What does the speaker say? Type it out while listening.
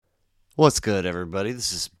What's good, everybody?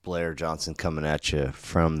 This is Blair Johnson coming at you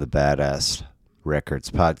from the Badass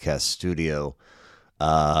Records podcast studio.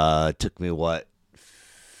 It took me,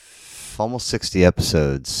 almost 60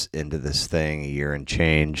 episodes into this thing, a year and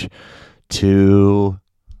change, to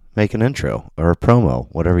make an intro or a promo,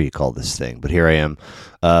 whatever you call this thing. But here I am.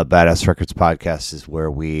 Badass Records podcast is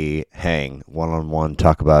where we hang one-on-one,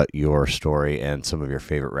 talk about your story and some of your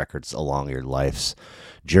favorite records along your life's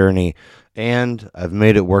journey. And I've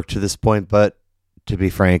made it work to this point, but to be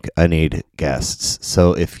frank, I need guests.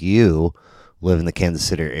 So if you live in the Kansas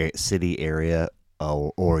City area,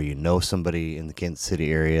 or you know somebody in the Kansas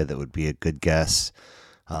City area that would be a good guest,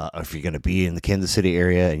 or if you're going to be in the Kansas City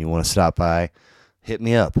area and you want to stop by, hit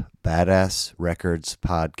me up,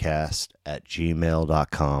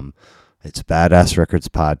 badassrecordspodcast@gmail.com. It's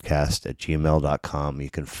badassrecordspodcast@gmail.com. You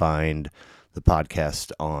can find the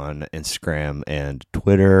podcast on Instagram and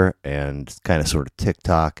Twitter and kind of sort of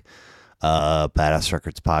TikTok.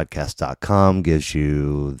 Badassrecordspodcast.com gives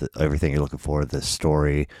you everything you're looking for, the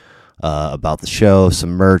story about the show, some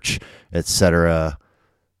merch, etc.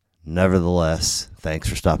 Nevertheless, thanks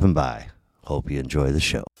for stopping by. Hope you enjoy the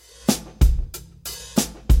show.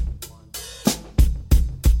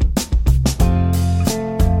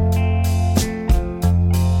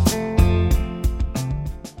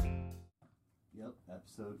 Yep,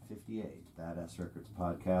 episode 58, Badass Records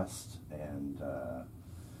podcast, and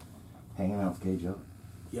hanging out with K-Joe.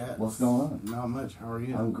 Yeah. What's going on? Not much. How are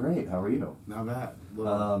you? I'm great. How are you? Not bad. A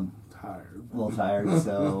little tired. A little tired.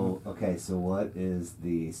 So, okay, so what is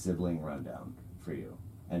the sibling rundown for you?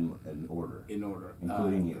 And in order. In order.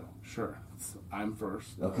 Including you. Sure. So I'm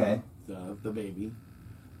first. Okay. The baby.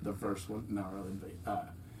 The first one. Not really baby.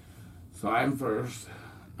 So I'm first.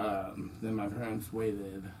 Then my parents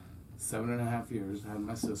waited 7.5 years to have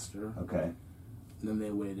my sister. Okay. Then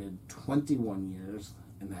they waited 21 years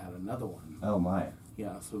and had another one. Oh, my.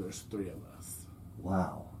 Yeah, so there's 3 of us.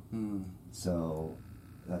 Wow. Mm. So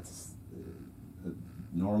that's a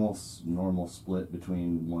normal split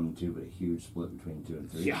between 1 and 2, but a huge split between 2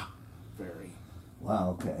 and 3. Yeah. Very.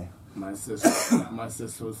 Wow, okay. My sister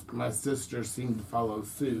seemed to follow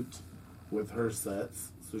suit with her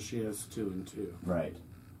sets, so she has 2 and 2. Right.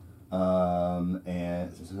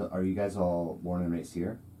 And so are you guys all born and raised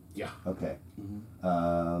here? Yeah. Okay.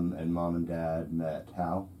 Mm-hmm. And mom and dad met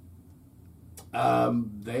how?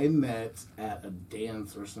 They met at a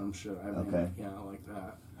dance or some shit. I mean, Okay. Yeah, like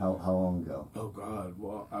that. How long ago? Oh God.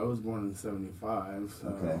 Well, I was born in '75, so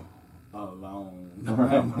Okay. a long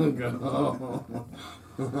time ago.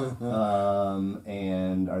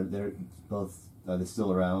 And are they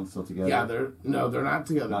still around, still together? Yeah, they're not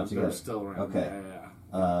together. Not together. They're still around. Okay.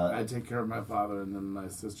 Yeah. I I take care of my father, and then my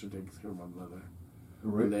sister takes care of my mother.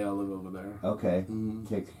 And they all live over there. Okay. Mm-hmm.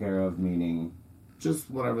 Take care of meaning. Just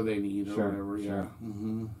whatever they need or Sure, whatever. Yeah. sure.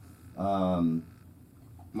 Mm-hmm.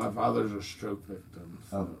 My father's a stroke victim.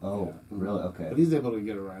 So, yeah. Really? Okay. But he's able to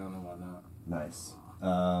get around and whatnot. Nice. Just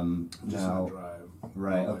now, not drive.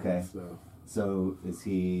 right? All Okay. that, So is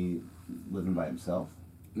he living by himself?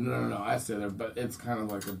 No. I stay there, but it's kind of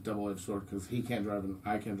like a double-edged sword because he can't drive and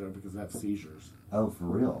I can't drive because I have seizures. Oh, for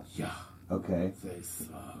real? Yeah. Okay. They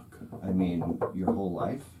suck. I mean, your whole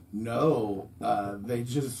life? No, they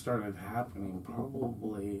just started happening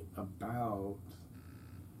probably about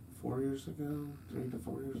 4 years ago, 3 to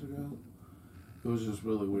 4 years ago. It was just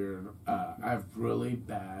really weird. I have really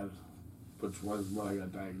bad, which was what I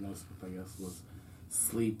got diagnosed with, I guess, was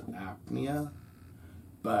sleep apnea.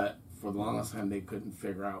 But for the longest time, they couldn't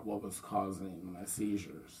figure out what was causing my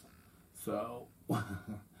seizures. So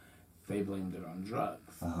they blamed it on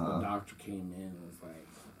drugs. Uh-huh. The doctor came in and was like,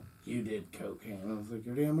 "You did cocaine." I was like,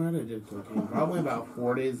 "You're damn right I did cocaine." Probably about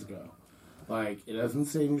 4 days ago. Like, it doesn't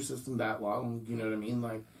stay in your system that long, you know what I mean?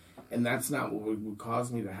 Like, and that's not what would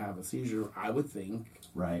cause me to have a seizure, I would think.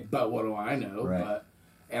 Right. But what do I know? Right.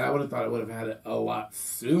 And I would have thought I would have had it a lot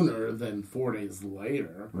sooner than 4 days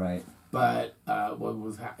later. Right. But what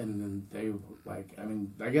was happening? And they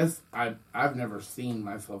I guess I've never seen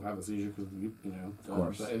myself have a seizure because Of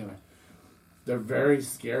course. But anyway, they're very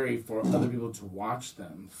scary for other people to watch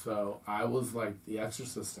them. So I was like the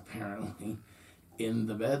Exorcist apparently in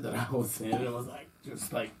the bed that I was in. It was like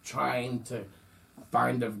just like trying to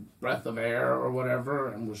find a breath of air or whatever,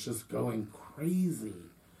 and was just going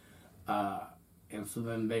crazy. And so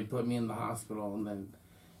then they put me in the hospital, and then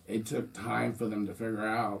it took time for them to figure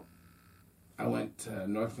out. I went to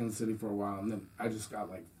North Kansas City for a while, and then I just got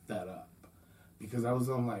like fed up because I was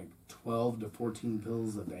on like 12 to 14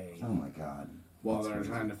 pills a day. Oh my God. While they're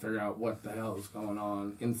trying to figure out what the hell is going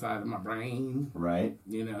on inside of my brain. Right.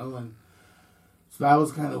 And so that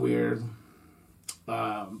was kind of weird.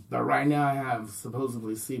 But right now I have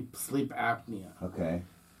supposedly sleep apnea. Okay.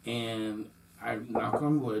 And I, knock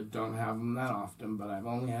on wood, don't have them that often, but I've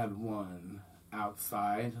only had one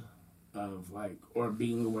outside of, like, or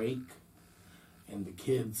being awake. And the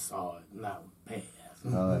kids saw it, and that was bad.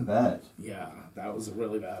 Oh, I bet. Yeah, that was a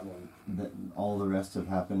really bad one. All the rest have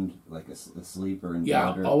happened, like, asleep or in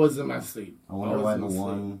Yeah, bed? Or... always in my sleep. I wonder why the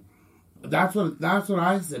one... That's what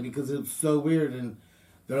I said, because it's so weird. And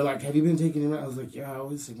they're like, have you been taking your medicine? I was like, yeah, I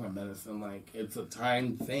always take my medicine. Like, it's a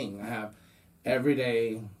timed thing. I have every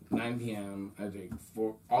day, 9 p.m., I take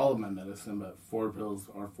all of my medicine, but 4 pills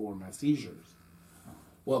are for my seizures.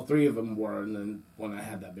 Well, 3 of them were, and then when I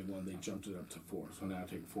had that big one, they jumped it up to 4. So now I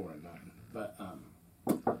take 4 at 9. But,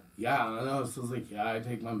 yeah, I know. So it's like, yeah, I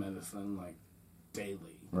take my medicine, like,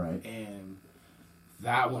 daily. Right. And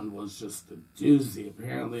that one was just a doozy.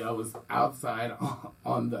 Apparently, I was outside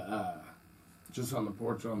on the, just on the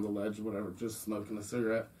porch, on the ledge, whatever, just smoking a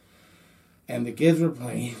cigarette. And the kids were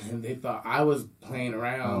playing, and they thought I was playing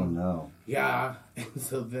around. Oh, no. Yeah. And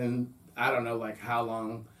so then, I don't know, like, how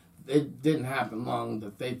long. It didn't happen long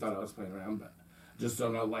that they thought I was playing around, but I just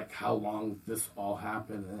don't know, like, how long this all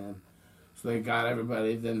happened. And so they got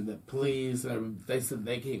everybody, then the police, and they said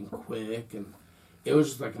they came quick, and it was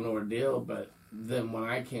just like an ordeal. But then when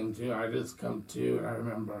I came to, I just come to, and I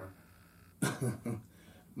remember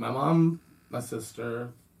my mom, my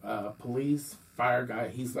sister, police, fire guy,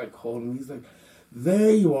 he's like holding me, he's like,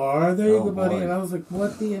 there you are, there you go, buddy. Boy. And I was like,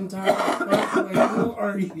 what the entire fuck? Like, who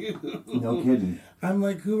are you? No kidding. I'm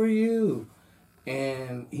like, who are you?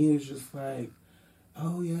 And he was just like,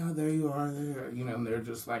 oh yeah, there you are, there. You know, and they're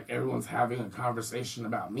just like, everyone's having a conversation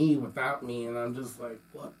about me without me, and I'm just like,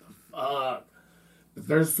 what the fuck? But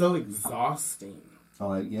they're so exhausting.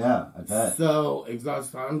 Oh, yeah, I bet. So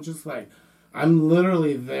exhausting. I'm just like, I'm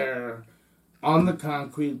literally there on the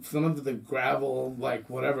concrete, some of the gravel, like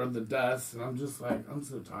whatever, the dust, and I'm just like, I'm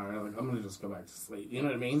so tired. Like, I'm gonna just go back to sleep. You know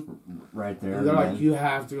what I mean? Right there. And they're like, you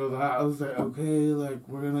have to go to the house. I was like, okay, like,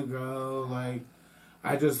 we're gonna go. Like,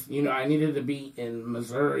 I just, you know, I needed to be in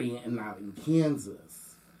Missouri and not in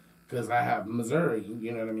Kansas, because I have Missouri,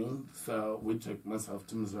 you know what I mean? So we took myself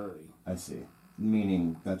to Missouri. I see.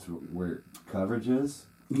 Meaning that's where coverage is?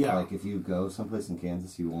 Yeah. Like, if you go someplace in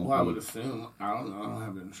Kansas, you won't Well, I be... would assume. I don't know. I don't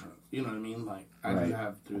have insurance. You know what I mean? Like, I Right. just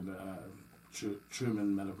have through the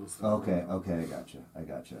Truman Medical Center. Okay, I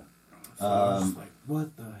gotcha. So I was just like,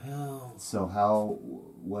 what the hell? So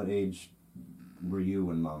what age were you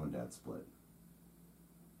when Mom and Dad split?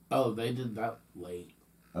 Oh, they did that late.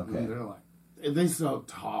 Okay. And they're like, they still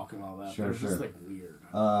talk and all that. Sure, They're sure. just like weird.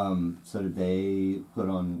 So did they put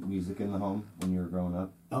on music in the home when you were growing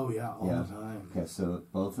up? Oh, yeah, all the time. Okay, so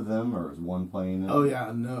both of them, or was one playing it? Oh,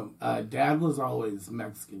 yeah, no. Dad was always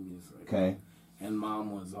Mexican music. Okay. And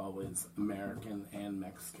Mom was always American and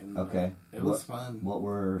Mexican. Okay. It was fun. What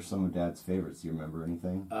were some of Dad's favorites? Do you remember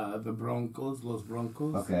anything? The Broncos, Los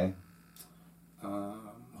Broncos. Okay. Who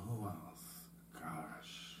else?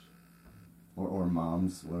 Gosh. Or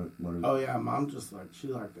Mom's? What are Oh, yeah, Mom just she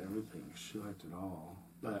liked everything. She liked it all.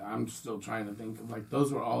 But I'm still trying to think of, like,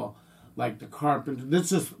 those were all, like, the Carpenters.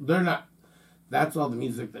 That's all the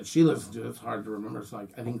music that she listened to. It's hard to remember. So, like,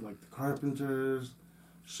 I think, like, the Carpenters,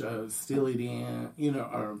 Steely Dan, you know,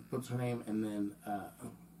 or what's her name? And then, God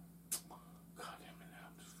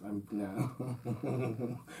damn it,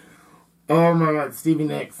 no. Oh, my God, Stevie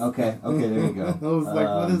Nicks. Okay, there you go. I was like,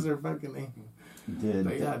 what is her fucking name?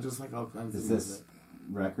 But yeah, just like all kinds of is music. this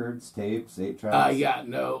records, tapes, 8-tracks? Yeah,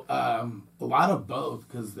 no, a lot of both,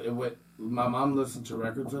 because my mom listened to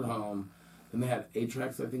records at home, and they had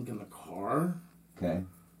 8-tracks, I think, in the car. Okay.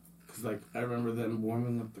 Because, like, I remember them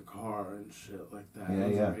warming up the car and shit like that. Yeah, It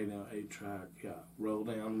was yeah. a radio 8-track, yeah. Roll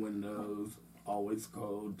down windows, always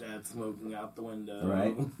cold, dad smoking out the window.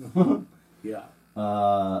 Right. Yeah.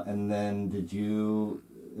 And then did you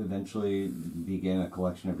eventually begin a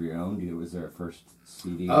collection of your own? Was there a first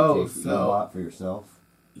CD or tape that you bought for yourself?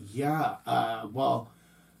 Yeah, well,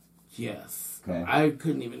 yes. Okay. I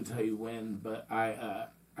couldn't even tell you when, but I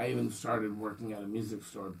even started working at a music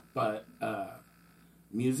store. But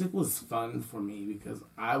music was fun for me because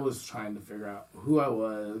I was trying to figure out who I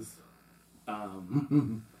was,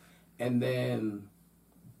 and then,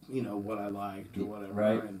 you know, what I liked or whatever.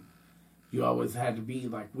 Right. And you always had to be,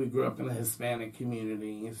 like, we grew up in a Hispanic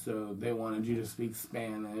community, so they wanted you to speak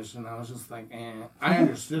Spanish, and I was just like, I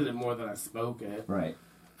understood it more than I spoke it. Right.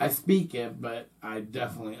 I speak it, but I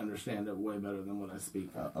definitely understand it way better than what I speak.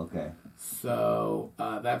 Okay. So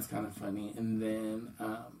that's kind of funny, and then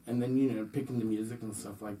you know, picking the music and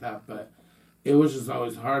stuff like that. But it was just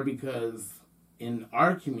always hard because in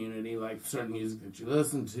our community, like certain music that you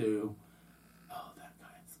listen to, oh, that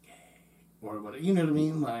or whatever. You know what I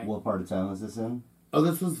mean? Like, what part of town was this in? oh,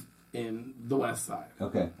 this was in the West Side.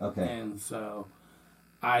 Okay. And so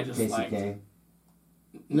I just KCK?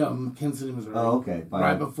 No, Kansas City, Missouri. Oh, okay.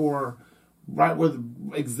 Right where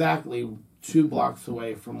exactly 2 blocks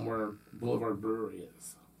away from where Boulevard Brewery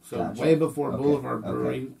is. So Gotcha. way before Boulevard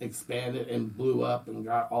Brewery expanded and blew up and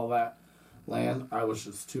got all that land, I was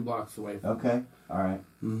just 2 blocks away from Okay. All right.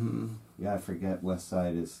 Mm-hmm. Yeah, I forget. West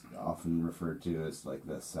Side is often referred to as like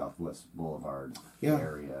the Southwest Boulevard Yeah.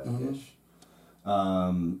 area-ish.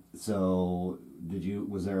 So,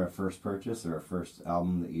 was there a first purchase or a first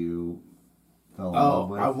album that you fell in love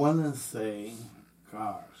with? I want to say,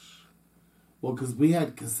 gosh. Well, because we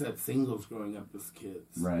had cassette singles growing up as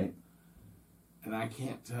kids. Right. And I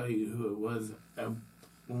can't tell you who it was. I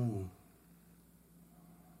don't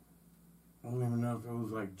even know if it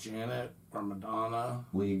was like Janet or Madonna.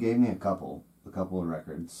 Well, you gave me a couple of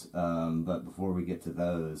records. But before we get to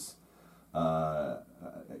those,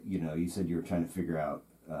 you said you were trying to figure out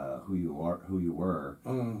who you were.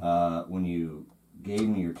 When you gave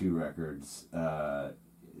me your 2 records,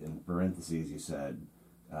 in parentheses you said,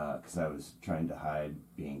 because I was trying to hide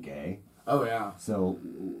being gay. Oh, yeah. So,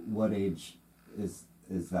 what age is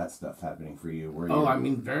that stuff happening for you? I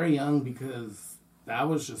mean, very young, because that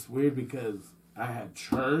was just weird because I had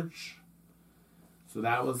church, so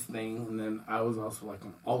that was the thing, and then I was also like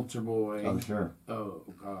an altar boy. Oh, sure. Oh,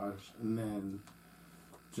 gosh. And then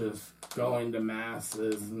just going to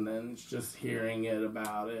masses, and then just hearing it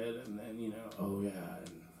about it, and then, oh, yeah.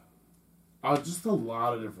 And, just a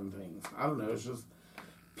lot of different things. I don't know, it's just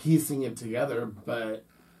piecing it together, but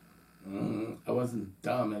I wasn't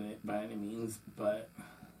dumb in it by any means, but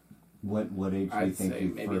what age do you think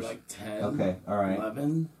you maybe first? like 10. Okay, all right.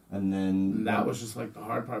 11. And then And that was just like the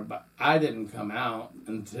hard part, but I didn't come out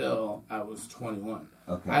until I was 21.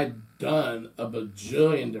 Okay. I'd done a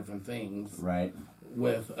bajillion different things. Right.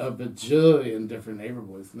 With a bajillion different neighbor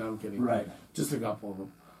boys. No, I'm kidding. Right. Just a couple of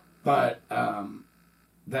them. But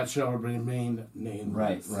that shall remain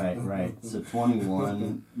nameless. Right. So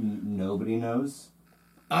 21, nobody knows?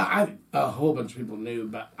 A whole bunch of people knew,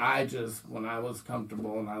 but I just, when I was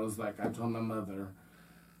comfortable, and I was like, I told my mother,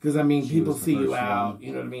 because I mean, people see you out,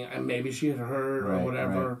 you know what I mean, and maybe she had heard or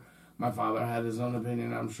whatever. Right. My father had his own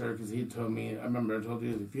opinion, I'm sure, because he told me, I remember I told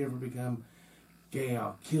you, if you ever become gay,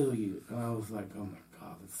 I'll kill you. And I was like, oh my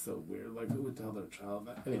God, that's so weird. Like, who would tell their child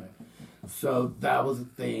that? Anyway, so that was a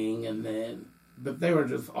thing, and then, but they were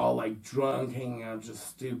just all like drunk, hanging out, just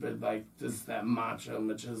stupid, like just that macho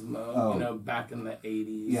machismo, back in the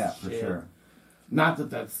 80s. Yeah, shit. for sure. Not that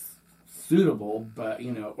that's suitable, but,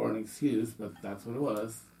 or an excuse, but that's what it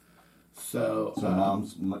was. So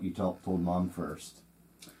you told mom first.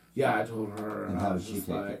 Yeah, I told her. And how did she take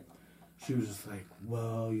it? She was just like,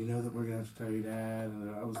 well, you know that we're going to have to tell your dad.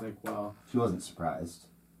 And I was like, well. She wasn't surprised.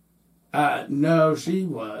 No, she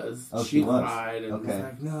was. Oh, she was. cried and was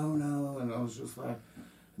like, no. And I was just like,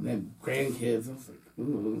 and then grandkids, I was like,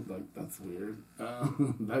 ooh, like, that's weird.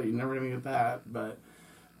 No, you're never going to get that. But,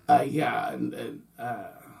 yeah, and I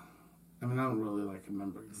mean, I don't really,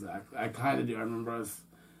 remember exactly. I kind of do. I remember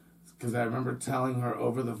because I remember telling her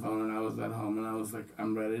over the phone, and I was at home, and I was like,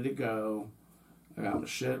 I'm ready to go. I got my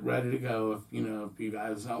shit ready to go if you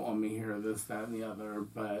guys don't want me here, this, that, and the other,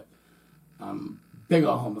 but I'm big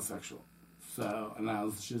old homosexual. So,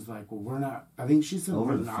 and she's like, well, we're not, I think she said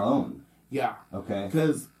over we're the not. phone? Yeah. Okay.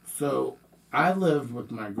 Because, so, I lived with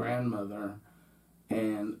my grandmother,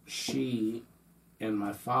 and she and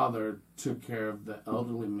my father took care of the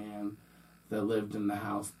elderly man that lived in the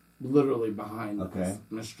house literally behind us,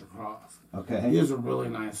 Mr. Cross. Okay. He was a really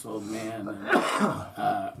nice old man.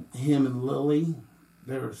 And, him and Lily,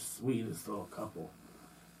 they were sweetest little couple.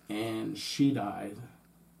 And she died,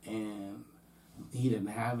 and he didn't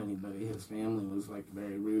have anybody. His family was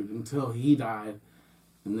very rude until he died,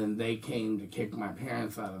 and then they came to kick my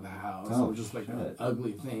parents out of the house. Oh, it was just an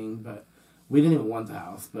ugly thing, but we didn't even want the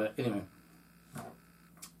house. But anyway,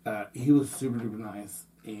 he was super duper nice,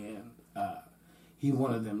 and he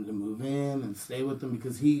wanted them to move in and stay with them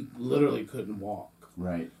because he literally couldn't walk.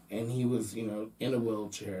 Right. And he was, in a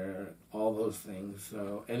wheelchair, all those things.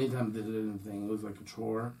 So anytime they did anything, it was like a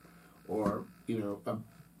chore or, an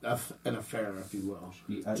affair, if you will,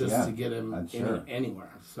 just to get him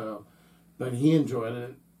anywhere. So, but he enjoyed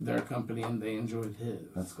it, their company, and they enjoyed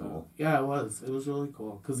his. That's cool. Yeah, it was. It was really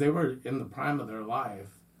cool because they were in the prime of their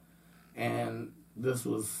life, and this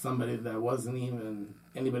was somebody that wasn't even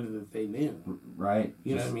anybody that they knew. Right.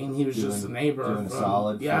 You know what I mean? He was just a neighbor. Doing a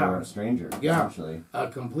solid for a stranger, essentially. A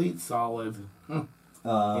complete solid.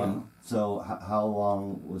 So how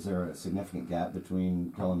long was there a significant gap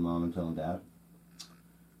between telling mom and telling dad?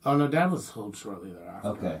 Oh no, Dad was told shortly thereafter.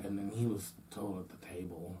 Okay. And then he was told at the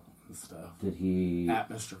table and stuff. Did he... At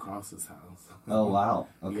Mr. Cross's house. Oh, wow.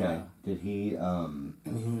 Okay. Yeah. Did he and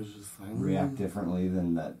he was just like... react differently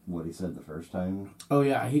than what he said the first time? Oh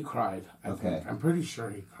yeah, he cried. I Okay. think. I'm pretty sure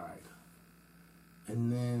he cried.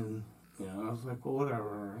 And then, I was like, well,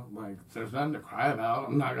 whatever. Like, there's nothing to cry about.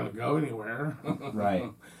 I'm not going to go anywhere. Right.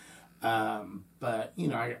 But,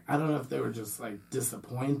 I don't know if they were just, like,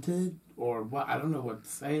 disappointed or what. I don't know what to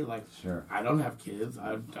say. Like, Sure. I don't have kids.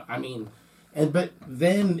 I mean, but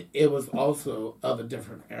then it was also of a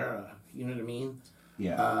different era. You know what I mean?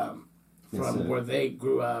 Yeah. From where they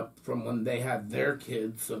grew up, from when they had their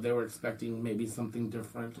kids, so they were expecting maybe something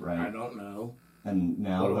different. Right. I don't know. And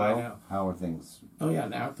now, What do I though, know? how are things? Oh yeah,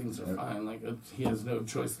 now things are fine. Like he has no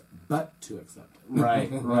choice but to accept it. Right,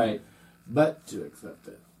 right. But to accept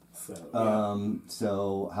it. So. Yeah.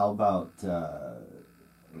 So how about?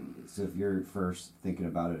 So if you're first thinking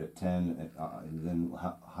about it at 10, and then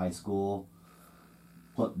high school,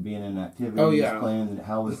 being in activities, Oh, yeah. playing.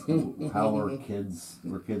 How were kids?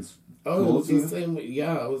 Were kids? Oh, it cool was to you? the same way.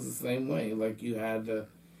 Yeah, it was the same way. Like you had to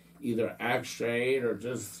either act straight or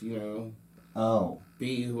just Oh,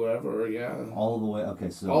 be whoever. Yeah. all the way. Okay,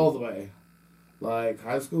 so All the way. Like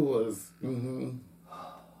high school was.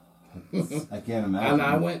 I can't imagine. And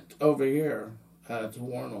I went over here to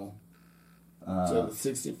Warnell to Uh, the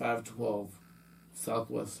 6512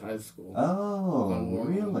 Southwest High School. oh, on Warnell.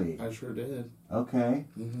 really? I sure did. Okay,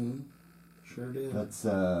 Sure did. that's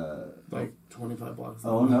Like 25 blocks.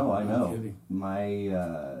 Oh no, I I'm know. kidding.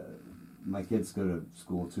 My kids go to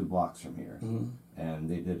school 2 blocks from here, Mm-hmm. and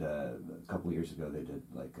they did a couple of years ago. They did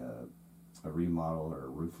like a remodel or a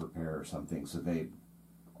roof repair or something. So they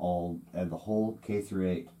all and the whole K through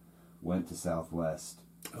 8 went to Southwest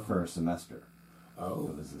for a semester. Oh,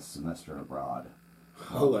 It was a semester abroad.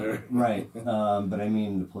 hilarious. Right, but I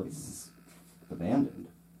mean the place is abandoned,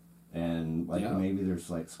 and like Yeah. maybe there's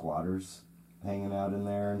like squatters hanging out in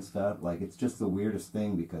there and stuff. Like it's just the weirdest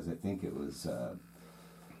thing because I think it was a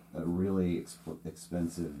really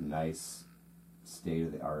expensive, nice, state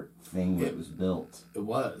of the art thing when it was built, It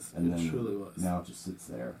was. and It then truly was. now it just sits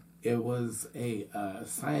there. It was a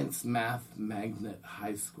science math magnet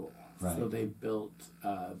high school. Right. So they built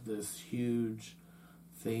this huge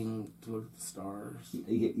thing to look at the stars.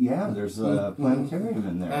 Yeah, there's a planetarium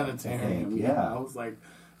in there. I Planetarium. think. Yeah. I was like,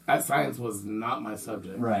 that science was not my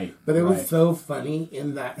subject. Right. But it was right. so funny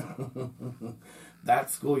in that that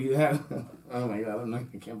school you had. Oh my god!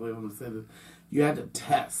 I can't believe I'm gonna say this. You had to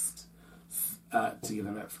test to get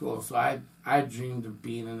in that school. So I dreamed of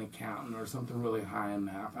being an accountant or something really high in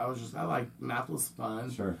math. I liked math was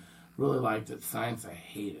fun. Sure. Really liked it. Science I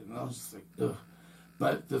hated, and I was just like ugh.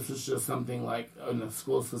 But this was just something like in the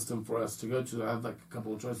school system for us to go to. I had like a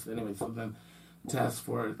couple of choices anyway. So then test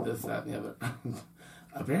for it, this, that, and the other.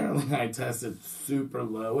 Apparently, I tested super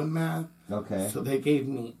low in math. Okay. So they gave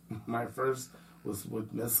me, my first was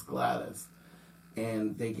with Miss Gladys,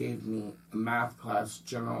 and they gave me a math class,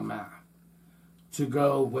 general math, to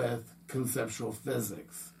go with conceptual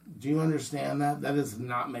physics. Do you understand that? That does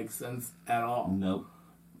not make sense at all. Nope.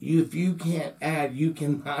 If you can't add, you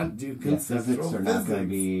cannot do conceptual physics are not going to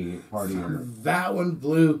be part of your... That one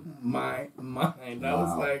blew my mind. I was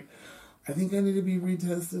Wow. like, I think I need to be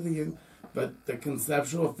retested again. But the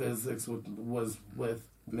conceptual physics was with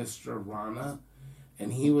Mr. Rana,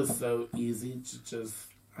 and he was so easy to just,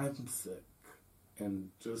 I'm sick. And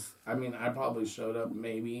just, I probably showed up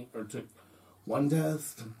maybe, or took one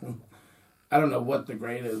test. I don't know what the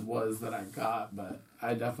grade was that I got, but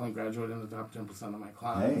I definitely graduated in the top 10% of my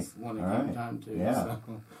class when it came time to. Yeah.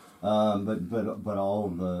 So. But all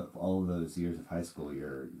of those years of high school,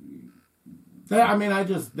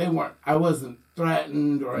 I wasn't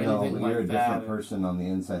threatened or anything but like you're a that. different person on the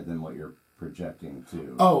inside than what you're projecting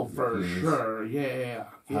to. Oh, your for peers. sure. Yeah.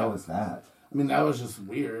 How was that? That was just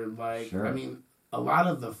weird. Like, Sure. A lot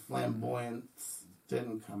of the flamboyance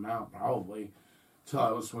didn't come out probably till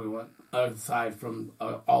I was 21, aside from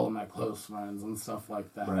all of my close friends and stuff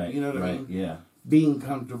like that. Right. You know what I mean? Yeah. Being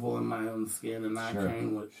comfortable in my own skin and not Sure,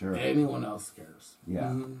 caring what sure. anyone else cares.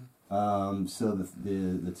 Yeah. Mhm. So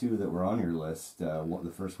the two that were on your list,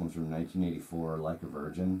 the first one's from 1984, Like a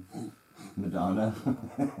Virgin, Madonna.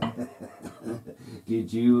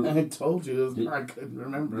 Did you? I told you, I couldn't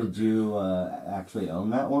remember. Did you actually own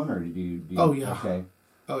that one, or did you? Oh, yeah. Okay.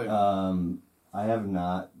 Oh, yeah. I have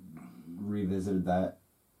not revisited that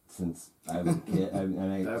since I was a kid.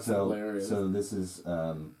 That's hilarious. So this is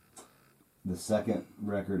the second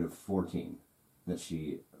record of 14 that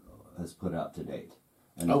she has put out to date.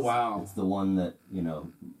 And Oh, it's, wow. It's the one that,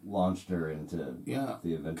 launched her into the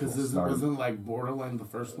eventual because this stardom. wasn't like Borderline the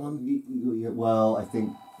first one. Well, I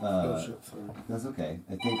think... oh, shit, sorry. That's okay.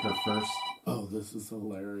 I think her first... Oh, this is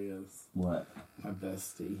hilarious. What? My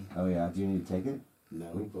bestie. Oh, yeah. Do you need to take it?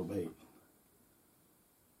 No, but wait.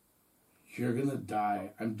 You're gonna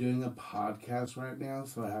die. I'm doing a podcast right now,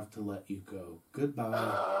 so I have to let you go.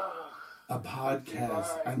 Goodbye. A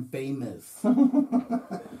podcast. I'm famous.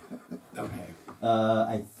 Okay.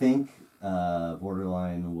 I think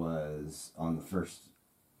Borderline was on the first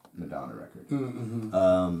Madonna record.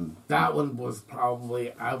 Mm-hmm. That one was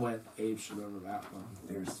probably... I went apeshit over that one.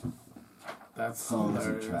 There's That's songs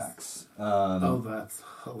hilarious. and tracks. Oh, that's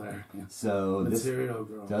hilarious. So Material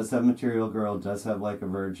this Girl. does have Material Girl, does have Like a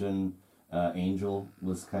Virgin. Angel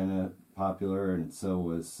was kind of popular, and so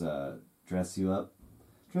was Dress You Up.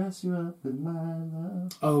 Dress You Up with My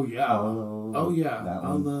Love. Oh, yeah. Oh, yeah. that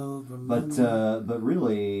I one. love But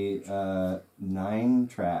really, 9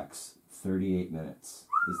 tracks, 38 minutes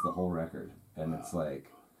is the whole record. And it's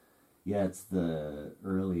like, yeah, it's the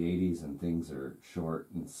early 80s and things are short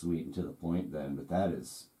and sweet and to the point then, but that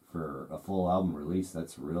is, for a full album release,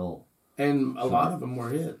 that's real. And a lot of them were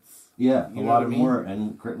hits. Yeah, You a know lot what of I them mean? were.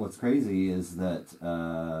 And what's crazy is that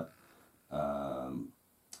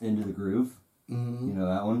Into the Groove, Mm-hmm. you know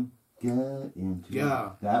that one? Get into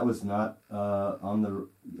Yeah. That was not on the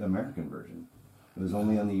American version. It was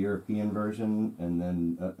only on the European version, and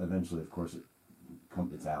then eventually, of course,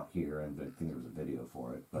 it's out here, and I think there was a video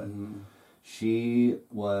for it. But she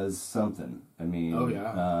was something. I mean, Oh,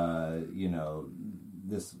 yeah.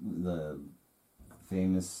 the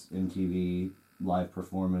famous MTV live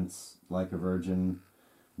performance, Like a Virgin.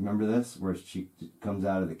 Remember this? Where she comes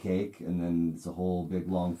out of the cake, and then it's a whole big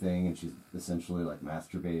long thing, and she's essentially like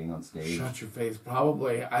masturbating on stage. Shut your face.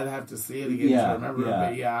 Probably. I'd have to see it again to remember it,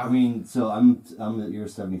 but yeah. I mean, so you're a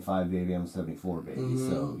 75 baby, I'm a 74 baby,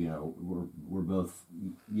 so we're both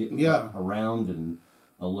around and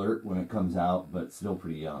alert when it comes out, but still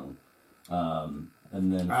pretty young.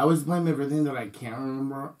 And then I always blame everything that I can't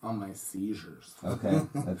remember on my seizures. okay,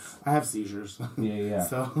 that's I have seizures. yeah.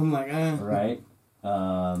 So I'm like, Right.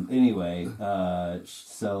 Anyway,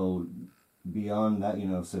 so beyond that,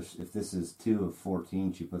 so if this is 2 of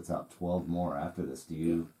 14, she puts out 12 more after this. Do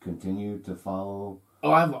you continue to follow?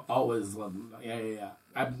 Oh, I've always loved them. Yeah.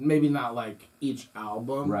 Maybe not like each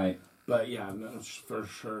album. Right. But yeah, no, for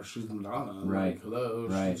sure. She's Madonna. Right. Like, hello.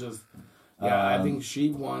 Right. She just... Yeah, I think she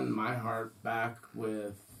won my heart back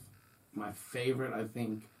with my favorite, I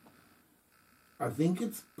think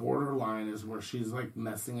it's Borderline is where she's like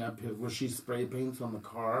messing up where she spray paints on the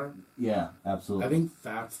car. Yeah, absolutely. I think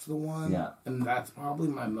that's the one. Yeah. And that's probably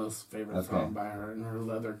my most favorite song by her, in her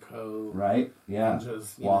leather coat. Right? Yeah. And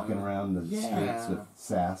just, walking around the streets with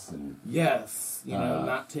sass and... Yes.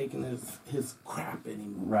 Not taking his crap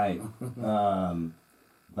anymore. Right.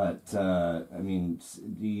 But I mean,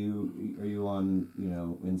 are you on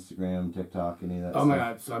Instagram, TikTok, any of that? Oh my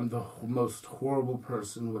God! So I'm the most horrible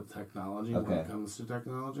person with technology when Okay. it comes to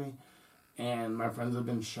technology, and my friends have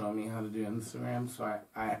been showing me how to do Instagram. So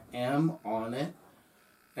I am on it,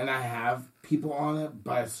 and I have people on it,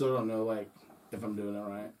 but I still don't know if I'm doing it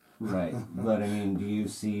right. Right. But I mean, do you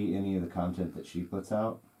see any of the content that she puts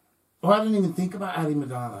out? Oh, I didn't even think about adding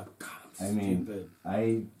Madonna. God, I'm stupid.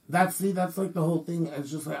 That's like the whole thing.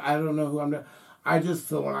 It's just like I don't know who I'm doing. I just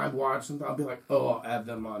feel when I watch them, I'll be like, oh, I'll add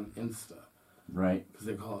them on Insta. Right. Because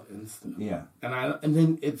they call it Insta. Yeah. And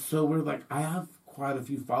then it's so weird. Like I have quite a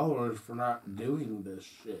few followers for not doing this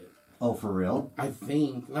shit. Oh, for real? I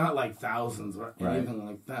think not like thousands or Right. anything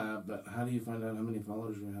like that. But how do you find out how many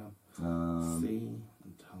followers you have? See,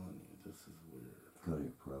 I'm telling you, this is weird. Go to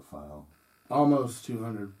your profile. Almost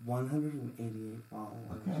 200, 188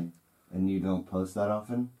 followers. Okay. And you don't post that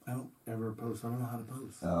often? I don't ever post. I don't know how to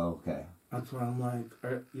post. Oh, okay. That's why I'm like,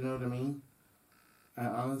 you know what I mean? I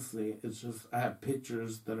honestly, it's just, I have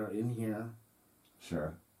pictures that are in here.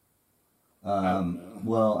 Sure. I don't know.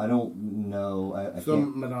 Well, I don't know. I So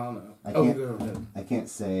can't, Madonna. go ahead. I can't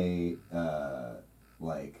say,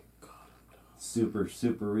 super,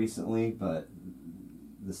 super recently, but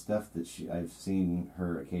the stuff that I've seen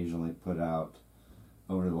her occasionally put out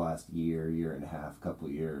over the last year and a half, couple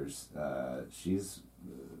of years, she's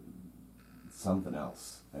something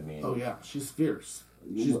else. I mean... Oh, yeah. She's fierce.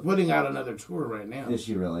 She's putting out another tour right now. Is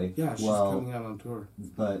she really? Yeah, she's coming out on tour.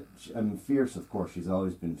 But, I mean, fierce, of course. She's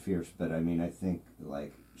always been fierce, but, I mean, I think,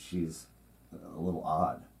 she's a little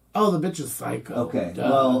odd. Oh, the bitch is psycho. Okay, Duh.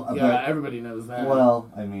 well, yeah, everybody knows that.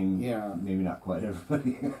 Well, I mean, Yeah. maybe not quite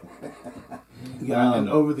everybody. Yeah, and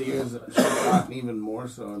over the years, she's gotten even more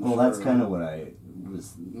so. I'm well, sure. that's kind of what I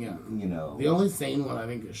was. Yeah. You know, The only sane one I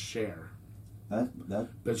think is Cher. that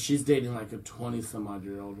But she's dating like a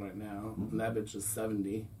 20-some-odd-year-old right now. And that bitch is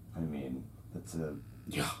 70. I mean, that's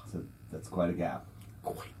Yeah. that's quite a gap.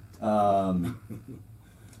 Quite.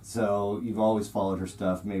 So you've always followed her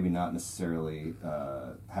stuff, maybe not necessarily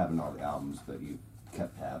having all the albums, but you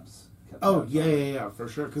kept tabs. Oh, yeah, for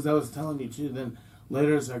sure. Because I was telling you, too, then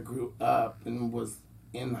later as I grew up and was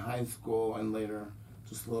in high school and later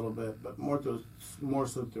just a little bit, but more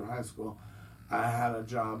so through high school, I had a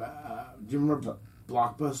job at, do you remember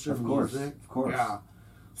Blockbuster Of course, Music? of course. Yeah.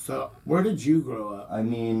 So where did you grow up? I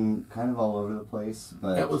mean, kind of all over the place,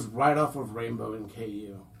 but It was right off of Rainbow and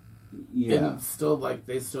KU. yeah. And still, like,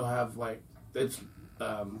 they still have, like, it's,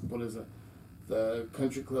 what is it? The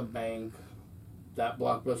Country Club Bank, that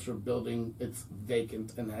Blockbuster building, it's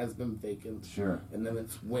vacant and has been vacant. Sure. And then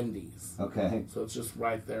it's Wendy's. Okay. So it's just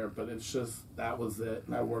right there, but it's just, that was it.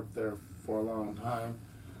 And I worked there for a long time.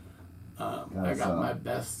 I got my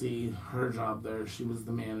bestie, her job there. She was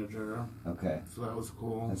the manager. Okay. So that was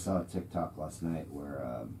cool. I saw a TikTok last night where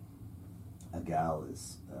a gal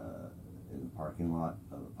is in the parking lot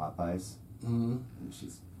of Popeyes, Mm-hmm. and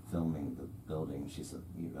she's filming the building. She's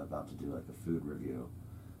about to do like a food review,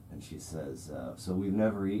 and she says, "So we've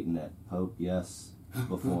never eaten at Pope Yes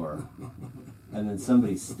before," and then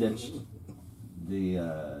somebody stitched the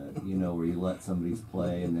where you let somebody's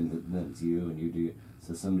play, and then it's you and you do.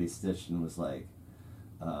 So somebody stitched and was like,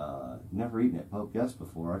 "Never eaten at Pope Yes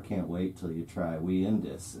before. I can't wait till you try We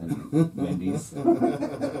Indus and Wendy's."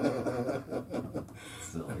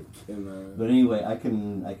 Silly. But anyway, I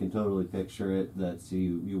can totally picture it. That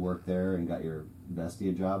you worked there and got your bestie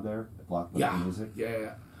a job there at Blockbuster Music.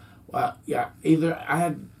 Yeah. Well, yeah.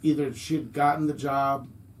 Either she had gotten the job,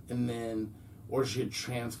 and then, or she had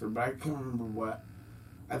transferred. But I can't remember what.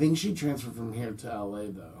 I think she transferred from here to LA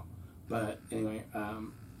though. But anyway,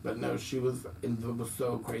 but no, she was. And it was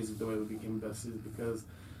so crazy the way we became besties because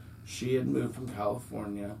she had moved from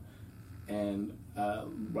California, and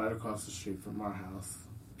right across the street from our house,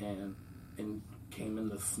 and came in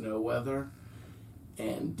the snow weather.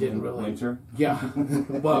 And didn't really winter. Yeah,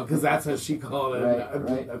 well, because that's how she called it.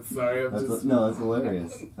 Right. I'm sorry, That's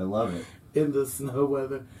hilarious. I love it. In the snow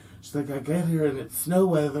weather. She's like, I get here and it's snow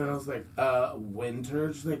weather, and I was like,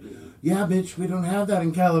 winter. She's like, yeah, bitch, we don't have that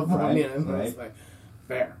in California. Right, and I was right. like,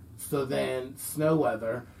 fair. So then snow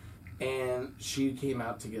weather, and she came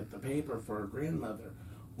out to get the paper for her grandmother.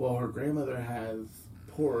 Well, her grandmother has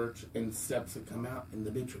porch and steps that come out, and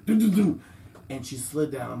the bitch went, doo-doo-doo. And she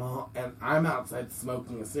slid down the hall, and I'm outside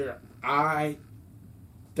smoking a cigarette. I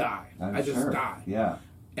die. I just die. Yeah.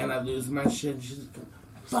 And I lose my shit, and she's like,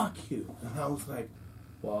 fuck you. And I was like,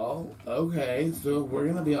 well, okay, so we're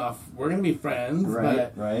going to be off. We're going to be friends.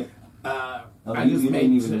 Right, but, right. I just you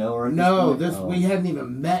didn't even know her at this point? we hadn't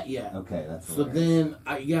even met yet. Okay, that's So hilarious.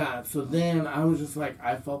 then I was just like,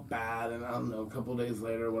 I felt bad, and I don't know, a couple days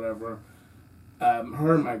later, whatever,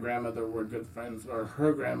 her and my grandmother were good friends, or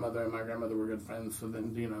her grandmother and my grandmother were good friends, so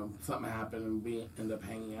then, something happened, and we ended up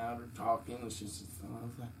hanging out or talking, and she's just, I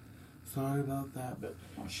was like, sorry about that, but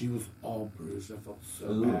she was all bruised. I felt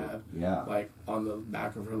so bad. Yeah. Like, on the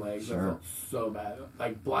back of her legs, Sure. I felt so bad.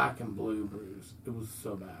 Like, black and blue bruise. It was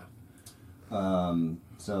so bad.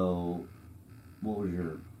 So, what was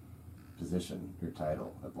your position, your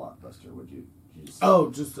title at Blockbuster? Would you just... Oh,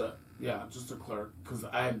 just a clerk. Because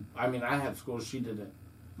I had school. She didn't.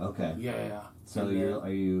 Okay. Yeah. So are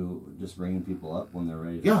you just bringing people up when they're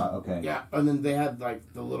ready to Yeah. talk? Okay. Yeah, and then they had,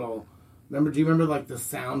 like, the little... do you remember, like, the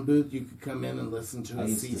sound booth? You could come in and listen to a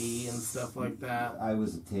CD and stuff like that. I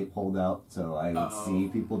was a tape holdout, so I would see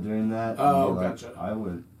people doing that. Oh, and be like, gotcha. I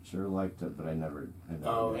would sure like to, but I never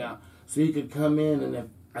Oh, did. yeah. So you could come in, and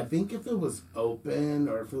I think if it was open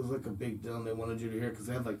or if it was like a big deal and they wanted you to hear it, because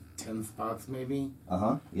they had like 10 spots maybe.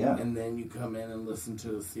 Yeah. And then you come in and listen to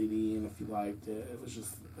the CD, and if you liked it, it was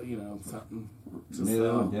just, something to New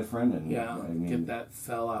sell. and different, and Yeah, I mean, get that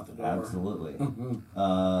sell out the door. absolutely.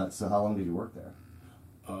 So how long did you work there?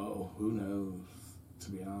 Oh, who knows,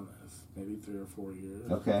 to be honest. Maybe 3 or 4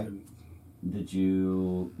 years. Okay. Did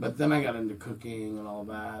you... But then I got into cooking and all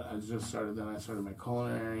that. I started my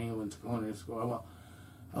culinary, went to culinary school.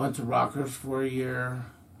 I went to Rockhurst for a year.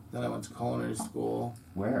 Then I went to culinary school.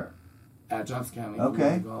 Where? At Johnson County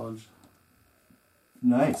Okay. College.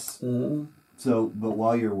 Nice. Mm-hmm. So, but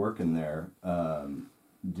while you're working there,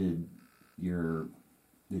 did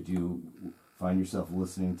you find yourself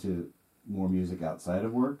listening to more music outside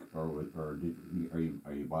of work, or are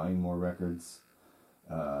you buying more records?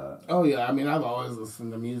 Oh yeah, I mean I've always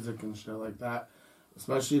listened to music and shit like that,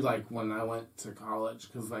 especially like when I went to college,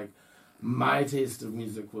 because like my taste of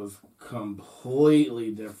music was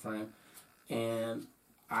completely different, and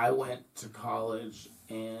I went to college,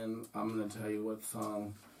 and I'm gonna tell you what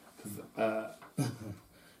song, because I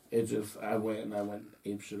went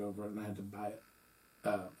apeshit over it, and I had to buy it,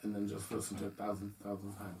 and then just listen to it thousands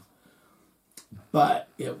times. But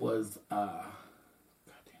it was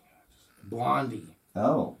Blondie.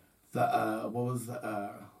 Oh, What was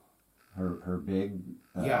the her big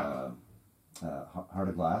Heart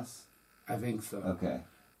of Glass. I think so. Okay.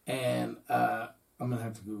 And I'm gonna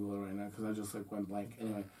have to Google it right now because I just like went blank.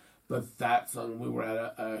 Anyway, but that song, we were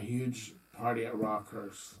at a huge party at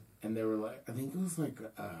Rockhurst, and they were like, I think it was like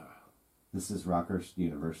This is Rockhurst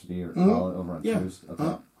University or college over on Troost.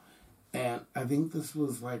 Okay. And I think this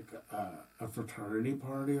was like a fraternity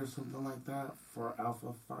party or something like that for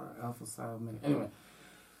Alpha Psi Omega. Anyway,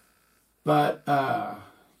 but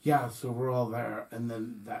yeah, so we're all there, and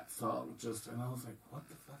then that song and I was like, what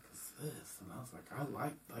the fuck is this? And I was like, I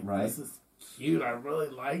like right. This is cute. I really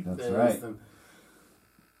like That's this. Right. And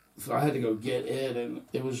so I had to go get it, and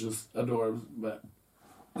it was just adorable. But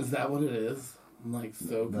is that what it is? I'm like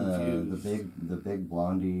so confused. The big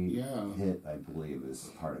Blondie hit, I believe, is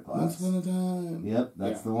Heart of Glass. Once upon a time. Yep,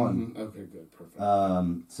 that's the one. Mm-hmm. Okay, good, perfect.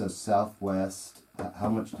 So Southwest, how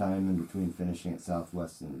much time in between finishing at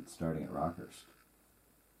Southwest and starting at Rockhurst?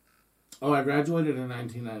 Oh, I graduated in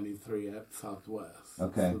 1993 at Southwest.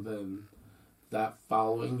 Okay. So then that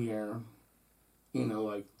following year,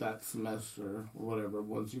 like that semester or whatever,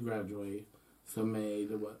 once you graduate, so May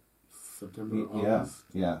to September, August.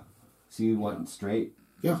 Yeah. So you went straight?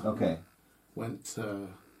 Yeah. Okay. Went to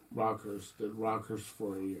Rockhurst, did Rockhurst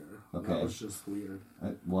for a year. Okay. That was just weird.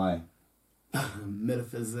 Why?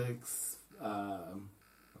 Metaphysics.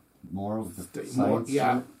 More of the science?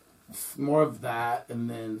 More of that, and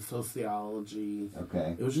then sociology.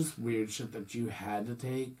 Okay. It was just weird shit that you had to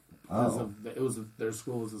take because their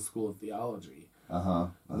school was a school of theology.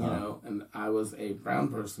 And I was a brown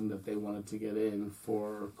person that they wanted to get in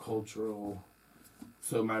for cultural.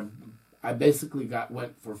 So I basically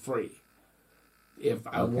went for free. If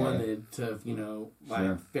I wanted to,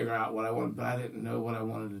 figure out what I wanted, but I didn't know what I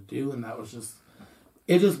wanted to do, and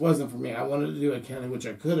it just wasn't for me. I wanted to do accounting, which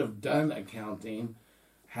I could have done accounting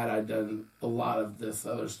had I done a lot of this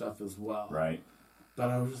other stuff as well. Right. But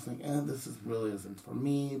I was just thinking, this really isn't for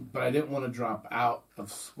me. But I didn't want to drop out of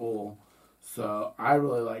school, so I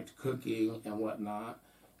really liked cooking and whatnot.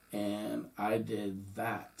 And I did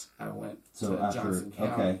that. I went to Johnson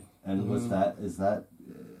County. Okay, and is that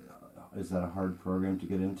a hard program to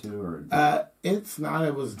get into, or? It's not.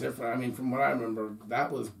 It was different. I mean, from what I remember,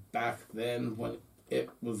 that was back then when it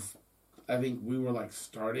was. I think we were like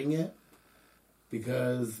starting it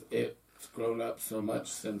because it's grown up so much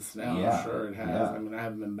since now. Yeah, I'm sure it has. Yeah. I mean, I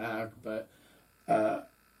haven't been back, but that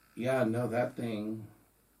thing,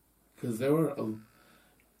 because there were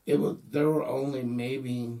only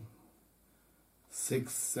maybe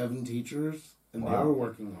 6-7 teachers, and they were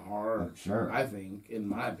working hard. Sure. I think, in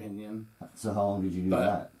my opinion. So how long did you do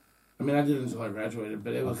that? I mean, I did it until I graduated,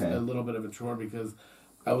 but it was a little bit of a chore because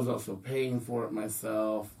I was also paying for it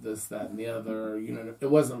myself, this, that, and the other. It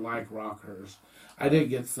wasn't like Rockhurst. I did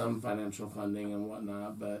get some financial funding and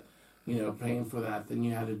whatnot, but, paying for that, then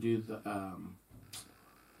you had to do the,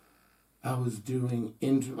 I was doing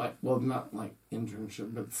not like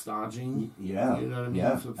internship, but staging. Yeah. You know what I mean?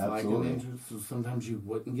 Yeah, so it's absolutely. like an intern, so sometimes you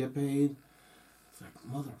wouldn't get paid. It's like,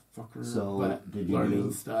 motherfucker. So but did you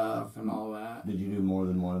learning stuff and all that. Did you do more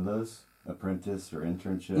than one of those? Apprentice or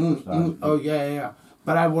internship or staging? Oh, yeah.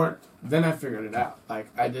 But I worked, then I figured it out. Like,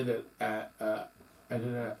 I did it at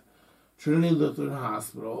Trinity Lutheran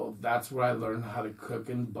Hospital. That's where I learned how to cook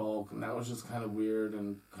in bulk, and that was just kind of weird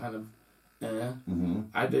and kind of Mm-hmm.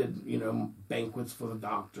 I did, banquets for the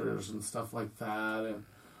doctors and stuff like that. And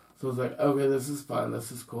so I was like, okay, this is fun.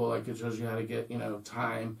 This is cool. Like, it shows you how to get,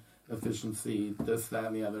 time, efficiency, this, that,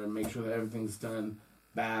 and the other, and make sure that everything's done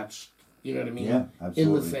batched. You know what I mean? Yeah, absolutely.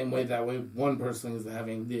 In the same way, that way one person is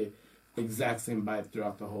having the exact same bite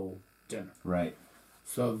throughout the whole dinner. Right.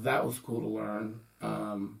 So that was cool to learn.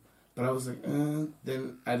 But I was like,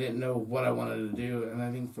 then I didn't know what I wanted to do. And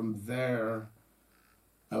I think from there,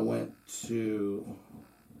 I went to,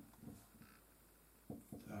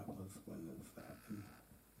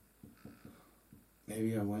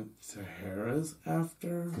 maybe I went to Harrah's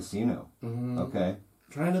after. Casino. Mm-hmm. Okay.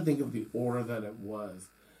 Trying to think of the order that it was,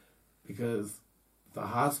 because the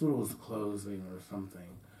hospital was closing or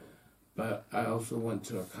something. But I also went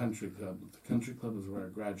to a country club. The country club is where I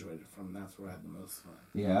graduated from. That's where I had the most fun.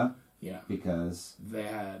 Yeah? Yeah. Because? They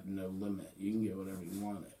had no limit. You can get whatever you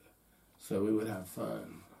wanted. So we would have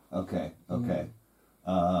fun. Okay.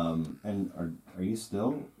 And are you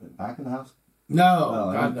still back in the house? No.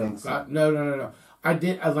 Oh, God, no. so. No.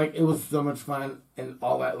 It was so much fun and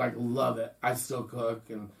all that. Like, love it. I still cook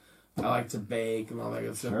and I like to bake and all that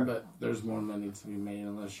good stuff. Sure. But there's more money to be made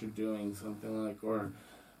unless you're doing something like, or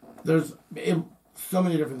so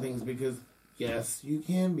many different things because, yes, you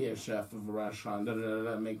can be a chef of a restaurant,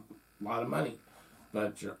 make a lot of money,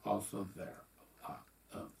 but you're also there a lot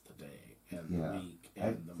of the day and the week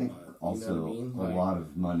and the month. Also, you know what I mean? a lot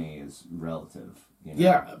of money is relative. You know?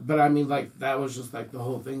 Yeah, but I mean, like, that was just like the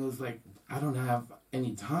whole thing was like, I don't have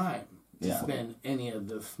any time to spend any of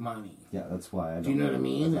this money. Yeah, that's why I don't. Do you know what I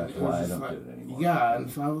mean? That's why I don't do it anymore. Yeah, and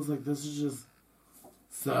so I was like, this is just.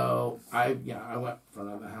 So I went for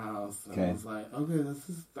another house and I was like, okay, this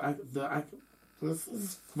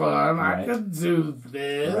is fun. Right. I could do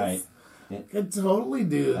this. Right. I could totally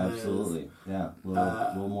do this. Absolutely. Yeah. A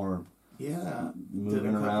little more. Yeah.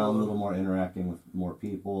 Moving around, a little more interacting with more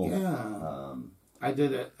people. Yeah. I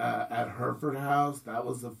did it at Hereford House. That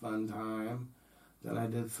was a fun time. Then I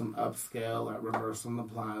did some upscale at Reverse on the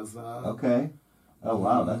Plaza. Okay. Oh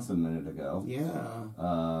wow, that's a minute ago. Yeah,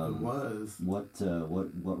 it was. What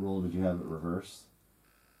role did you have at Reverse?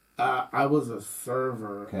 I was a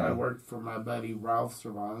server. Okay. I worked for my buddy Ralph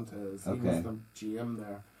Cervantes. He was the GM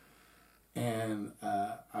there, and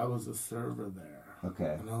I was a server there.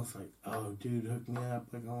 Okay. And I was like, "Oh, dude, hook me up!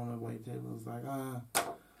 Like, I want to wait table." I was like,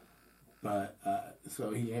 But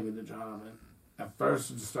so he gave me the job, and at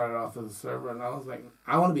first it just started off as a server, and I was like,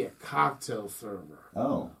 I want to be a cocktail server.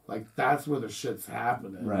 Oh. Like, that's where the shit's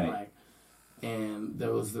happening. Right. Like, and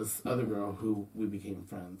there was this other girl who we became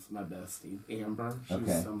friends, my bestie, Amber. She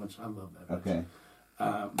was so much, I love that bitch. Okay.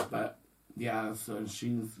 But, yeah, so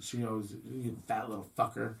she always, that little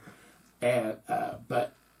fucker. And,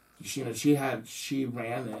 but, she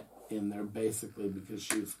ran it in there basically because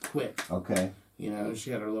she was quick. Okay. You know, she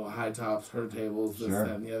had her little high tops, her tables, this, Sure.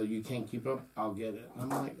 that, and the other. You can't keep up, I'll get it. I'm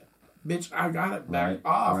like, bitch, I got it back Right,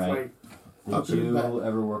 off. right. Like, Did you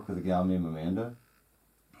ever work with a gal named Amanda?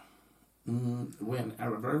 When? At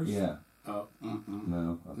Reverse? Yeah. Oh,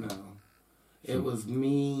 No. Okay. no. It was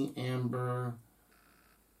me, Amber,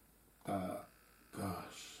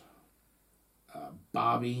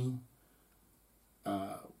 Bobby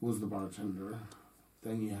was the bartender.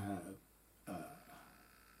 Then you had,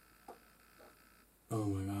 oh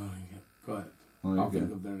my God, go ahead. Oh, I'll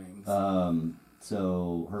think of their names.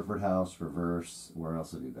 So Hereford House, Reverse. Where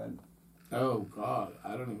else have you been? Oh God,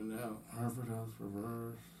 I don't even know. Hereford House,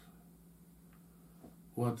 Reverse.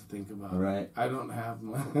 What to think about? Right. I don't have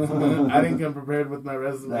my. I didn't come prepared with my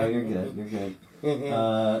resume. No, you're good. You're good.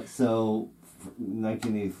 So,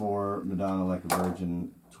 1984, Madonna Like a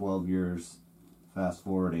Virgin. 12 years. Fast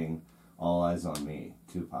forwarding. All Eyes on Me.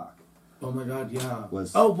 Tupac. Oh my God, yeah.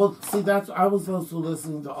 Was see, I was also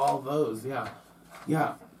listening to all those, yeah.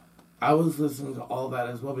 I was listening to all that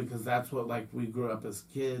as well because that's what, like, we grew up as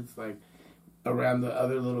kids, like, around the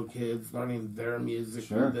other little kids, learning their music,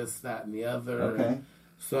 Sure. and this, that, and the other. Okay. And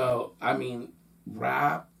so, I mean,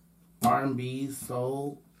 rap, R&B,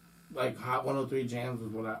 soul, like, Hot 103 Jams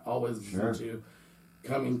was what I always listened to,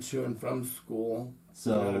 coming to and from school.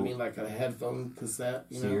 So, you know what I mean? Like a headphone cassette,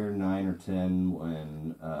 you so know? you're 9 or 10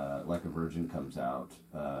 when Like a Virgin comes out.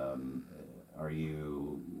 Are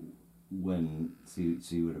you, so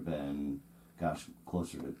you would have been, gosh,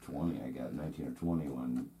 closer to 20, I guess, 19 or 20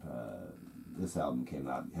 when this album came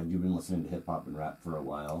out. Had you been listening to hip hop and rap for a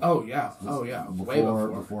while? Oh, yeah. Way before.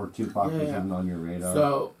 Before Tupac was even on your radar?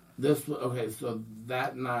 So, so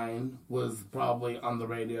that 9 was probably on the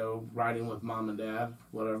radio, riding with mom and dad,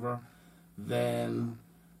 whatever. Then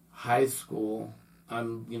high school, I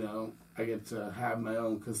get to have my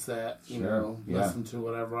own cassette, listen to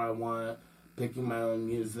whatever I want, picking my own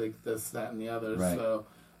music, this, that, and the other. Right. So,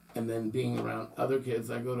 and then being around other kids,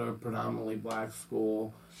 I go to a predominantly black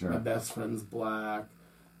school. Sure. My best friend's black.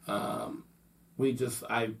 I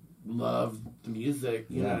loved the music,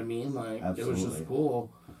 you know what I mean? Like, absolutely. It was just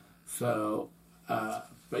cool. So,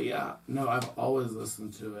 but yeah, no, I've always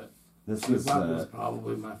listened to it. This was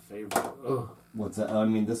probably my favorite. Ugh. What's that? I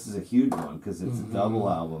mean, this is a huge one because it's a double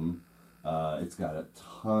album. It's got a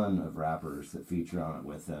ton of rappers that feature on it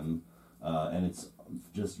with him, and it's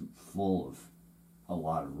just full of a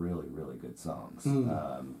lot of really, really good songs.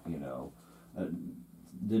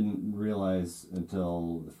 Didn't realize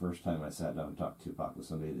until the first time I sat down and talked to Tupac with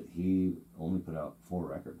somebody that he only put out 4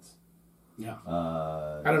 records. Yeah.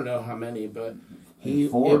 I I don't know how many, but it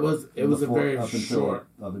was a very short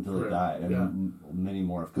up until he career. died. Yeah. Many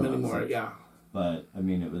more have come Many out more, since. yeah. But I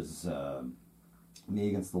mean, it was Me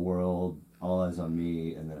Against the World, All Eyes on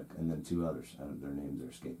Me, and then two others. Their names are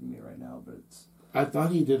escaping me right now, but it's I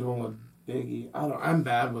thought he did one with Biggie. I'm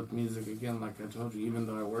bad with music again, like I told you, even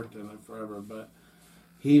though I worked in it forever. But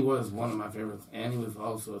he was one of my favorites, and he was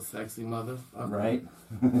also a sexy motherfucker. right.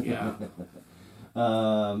 Yeah.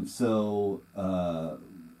 So,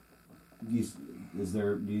 do you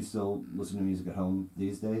still listen to music at home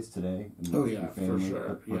these days, today? I mean, Oh, your yeah, for family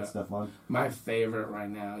sure, Put yeah. stuff on? My favorite right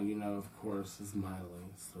now, of course, is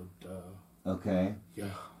Miley. So, duh. Okay. Yeah.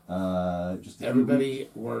 Just a few Everybody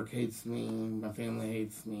at work hates me. My family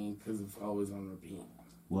hates me because it's always on repeat.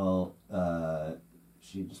 Well,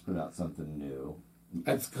 she just put out something new,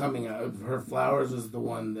 It's coming out. Her Flowers is the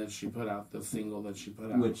one that she put out, the single that she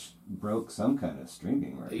put out. which broke some kind of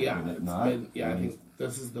streaming record. Yeah, did it it's not? been, I think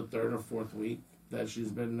this is the third or fourth week that she's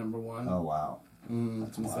been number one. Oh wow!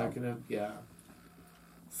 That's consecutive. Wild. Yeah.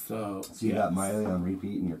 So you got Miley on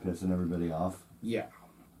repeat, and you're pissing everybody off. Yeah.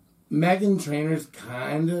 Meghan Trainor's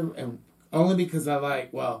kind of, and only because I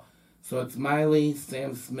like. Well, so it's Miley,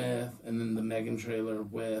 Sam Smith, and then the Meghan trailer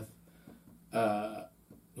with,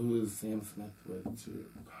 who is Sam Smith with too?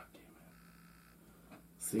 God damn it!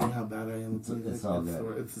 See how bad I am. It's all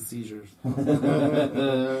good. It's the seizures.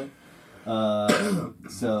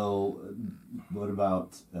 So, what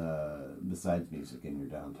about besides music in your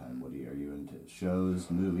downtime? Are you into? Shows,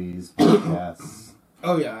 movies, podcasts?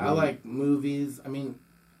 Oh yeah, I like movies. I mean,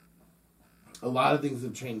 a lot of things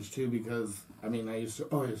have changed too because I used to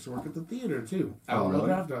work at the theater too. Alamo really?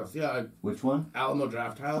 Draft House. Yeah. Which one? Alamo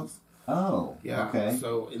Draft House. Oh, Yeah. okay.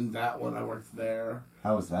 So in that one, I worked there.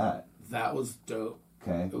 How was that? That was dope.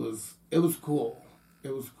 Okay. It was cool.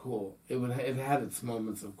 It was cool. It had its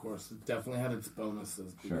moments, of course. It definitely had its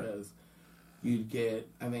bonuses because you'd get,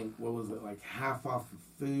 I think, what was it, like half off of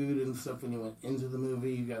food and stuff when you went into the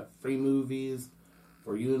movie. You got free movies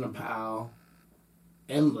for you and a pal.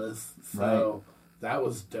 Endless. So that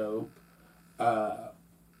was dope. And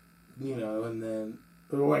then,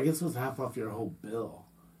 I guess it was half off your whole bill.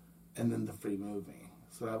 And then the free movie.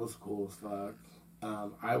 So that was cool as fuck.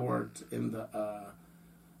 I worked in the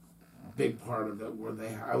big part of it where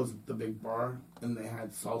I was at the big bar and they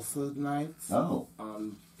had salsa nights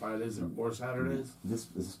on Fridays or Saturdays. Is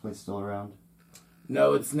this place still around?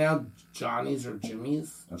 No, it's now Johnny's or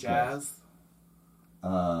Jimmy's Jazz.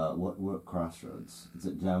 What crossroads? Is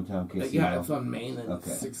it downtown KC? Yeah, it's on Main and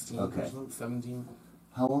 16 or 17.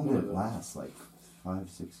 How long did it last? Like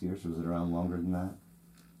 5-6 years? Was it around longer than that?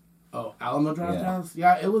 Oh, Alamo Draft House?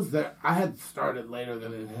 Yeah, it was there. I had started later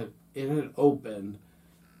than it had opened,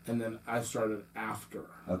 and then I started after.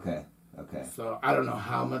 Okay. So I don't know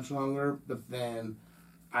how much longer, but then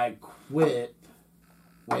I quit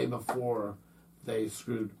way before they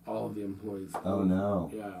screwed all of the employees. Oh no.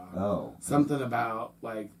 Yeah. Oh. Something about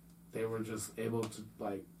they were just able to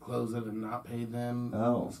close it and not pay them.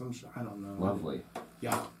 Oh. I don't know. Lovely.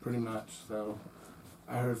 Yeah, pretty much. So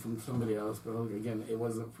I heard from somebody else, but again, it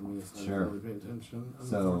wasn't for me, so I didn't really pay attention.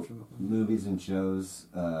 So movies and shows.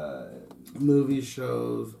 Movie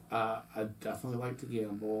shows. I definitely like to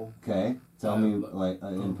gamble. Okay. Tell me,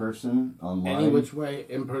 in person, online. Any which way,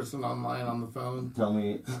 in person, online, on the phone. Tell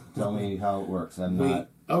me how it works.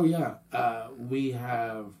 Oh yeah. We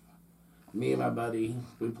have me and my buddy.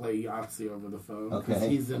 We play Yahtzee over the phone because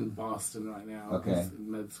he's in Boston right now. Okay. He's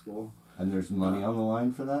in med school. And there's money on the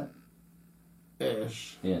line for that.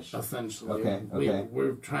 Ish. Essentially. Okay.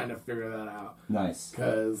 We're trying to figure that out. Nice.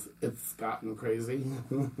 Because it's gotten crazy.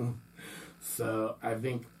 So I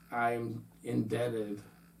think I'm indebted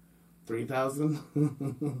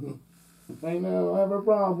 $3,000. I know, I have a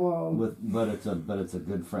problem. But it's a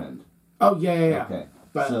good friend. Oh yeah. Okay.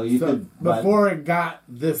 But before it got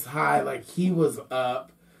this high, he was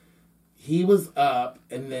up,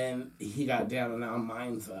 and then he got down, and now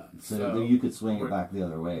mine's up. So you could swing it back the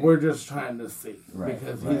other way. We're just trying to see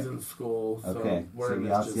because he's in school. So okay. So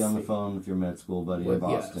Yahtzee on the phone with your med school buddy in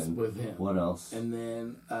Boston. Yes, with him. What else? And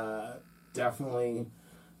then definitely,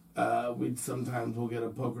 we'll get a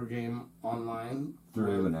poker game online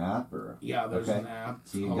through an app or there's an app.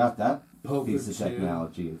 So you got that Poker piece of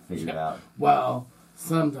technology figured out. Well,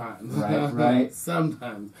 sometimes. Right.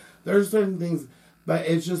 Sometimes. There's certain things, but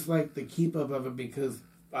it's just the keep up of it because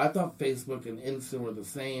I thought Facebook and Insta were the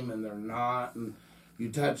same and they're not. And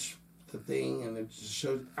you touch the thing and it just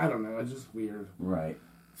shows, I don't know, it's just weird. Right.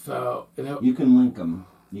 So, you can link them.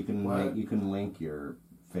 You can link your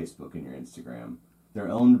Facebook and your Instagram. They're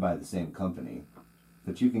owned by the same company.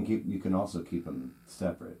 But you can also keep them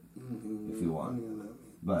separate if you want.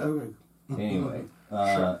 But Okay. anyway,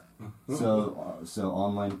 Sure. so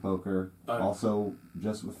online poker also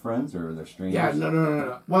just with friends, or are there strangers? Yeah,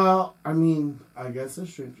 no. Well, I mean, I guess a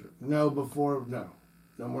stranger. No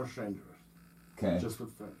more strangers. Okay. Just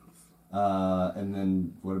with friends. And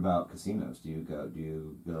then what about casinos? Do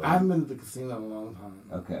you go? I haven't been to the casino in a long time.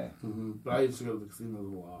 Okay. But I used to go to the casinos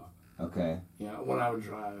a lot. Okay. Yeah, when I would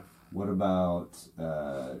drive. What about?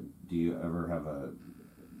 Do you ever have a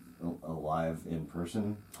live in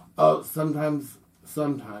person? Oh, sometimes,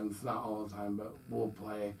 not all the time, but we'll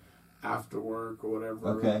play after work or whatever.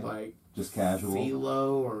 Okay. Like Just casual.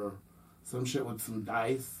 philo or some shit with some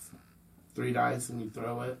dice, 3 dice, and you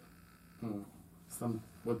throw it.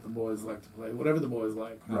 What the boys like to play, whatever the boys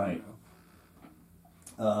like. I don't Right.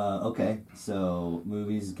 know. Okay. So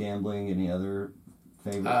movies, gambling, any other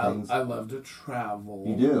favorite things? I love to travel.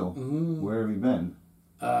 You do? Mm-hmm. Where have you been?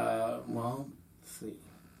 Well, let's see.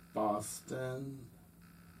 Boston,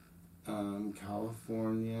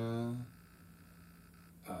 California,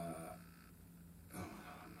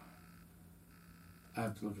 I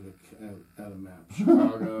have to look at a map.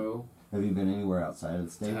 Chicago, Have you been anywhere outside of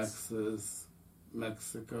the States? Texas,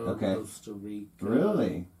 Mexico, Okay. Costa Rica.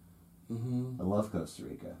 Really? Mm-hmm. I love Costa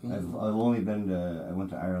Rica. Mhm. I've only been to. I went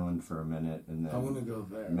to Ireland for a minute, and I want to then go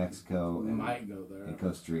there. Mexico and, Might go there. and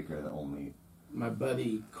Costa Rica are the only. My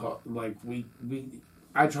buddy called, like,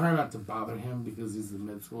 I try not to bother him because he's in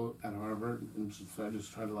mid school at Harvard, and so I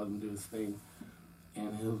just try to let him do his thing.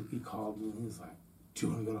 And he called me, and he's like, "Do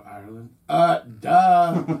you want to go to Ireland?"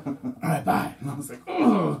 Duh. All right, bye. And I was like,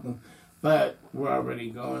 oh. But we're already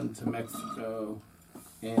going to Mexico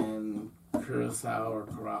and Curacao or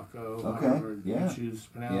Caraco, Okay, however yeah. you choose to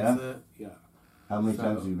pronounce it. Yeah. How many So-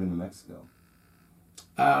 times have you been to Mexico?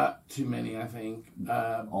 Too many, I think.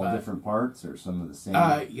 All but- different parts, or some of the same?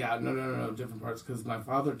 Yeah, no, different parts. Because my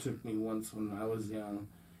father took me once when I was young,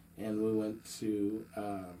 and we went to,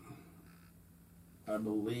 I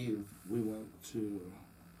believe we went to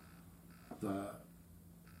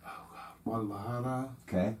Guadalajara,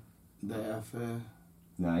 Okay. DF,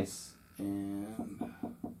 Nice. and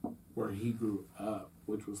where he grew up,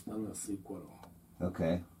 which was Tamaulipas.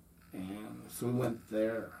 Okay. And so we went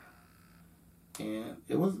there, and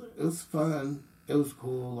it was fun. It was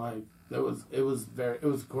cool. Like this was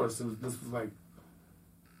like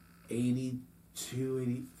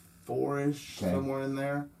 82, 84-ish, Okay. somewhere in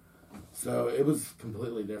there. So it was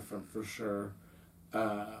completely different for sure.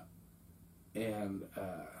 Yeah,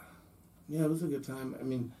 it was a good time. I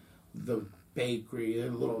mean, the bakery, the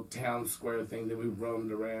little town square thing that we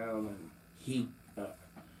roamed around, and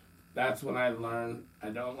that's when I learned I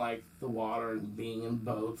don't like the water and being in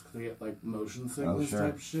boats because I get like motion sickness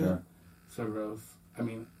type shit. Sure. So gross. I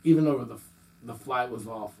mean, even over the flight was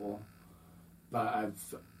awful, but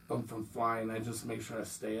from flying, I just make sure I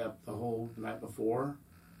stay up the whole night before,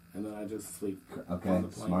 and then I just sleep Okay, on the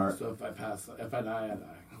plane. smart. So if I die, I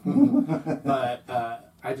die. But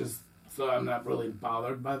so I'm not really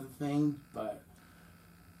bothered by the thing. But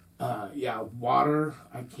yeah, water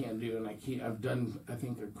I can't do, and I've done I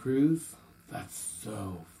think a cruise. That's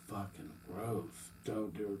so fucking gross.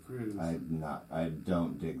 Don't do a cruise. I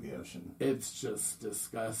don't dig the ocean. It's just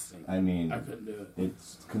disgusting. I mean, I couldn't do it.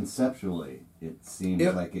 it's conceptually, it seems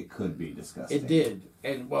like it could be disgusting. It did.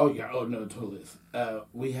 And, well, yeah, oh, no, totally.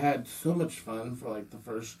 We had so much fun for, like, the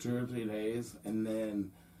first 2 or 3 days, and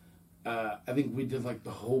then I think we did, like,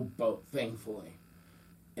 the whole boat, thankfully.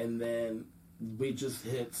 And then we just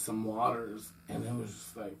hit some waters, and it was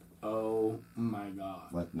just like, oh, my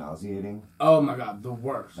God. Like nauseating? Oh, my God, the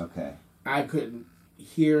worst. Okay. I couldn't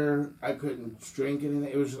hear, I couldn't drink anything.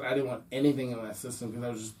 It was just, I didn't want anything in my system because I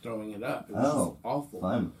was just throwing it up. It was just awful.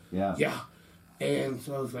 Fun. Yeah. Yeah. And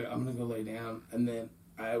so I was like, I'm going to go lay down. And then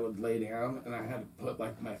I would lay down, and I had to put,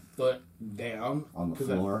 like, my foot down. On the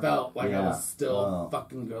because floor? I felt like I Yeah. was still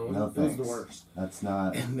fucking going. No It was thanks. the worst. That's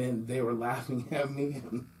not... And then they were laughing at me,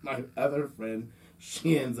 and my other friend,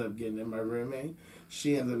 she ends up getting in, my roommate.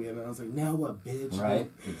 She ends up getting in. I was like, now what, bitch? Right,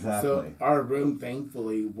 exactly. So our room,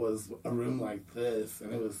 thankfully, was a room like this,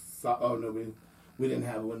 and it was, we didn't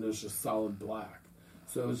have windows, just solid black.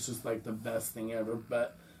 So it was just like the best thing ever.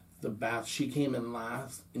 But she came in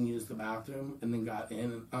last and used the bathroom and then got in,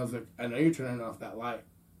 and I was like, I know you're turning off that light.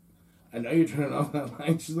 I know you're turning off that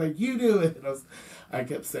light. She's like, you do it. And I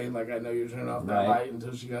kept saying, like, I know you're turning off that light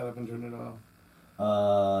until she got up and turned it off.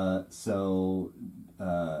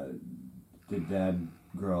 Did Dad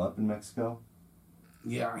grow up in Mexico?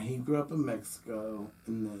 Yeah, he grew up in Mexico,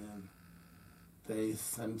 and then they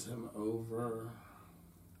sent him over.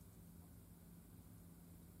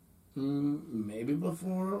 Maybe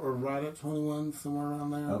before or right at 21, somewhere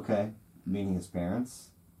around there. Okay. Meaning his parents?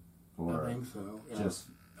 I think so. Yeah. Just...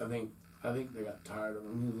 I think they got tired of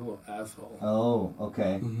him. He was a little asshole. Oh,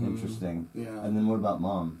 okay. Interesting. Yeah. And then what about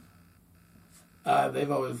mom? They've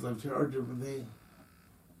always lived here. Or did they?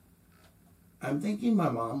 I'm thinking my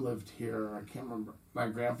mom lived here. I can't remember. My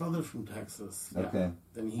grandfather's from Texas. Yeah. Okay.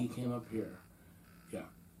 Then he came up here. Yeah.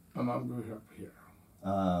 My mom grew up here.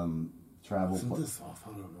 Travel Isn't this off?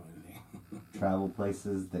 I don't know anything. travel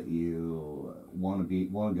places that you want to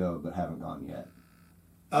go but haven't gone yet.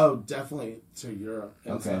 Oh, definitely to Europe.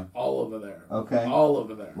 And Okay. stuff, all over there. Okay. All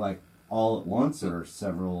over there. Like all at once or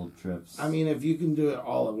several trips? I mean, if you can do it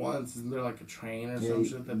all at once, isn't there like a train or some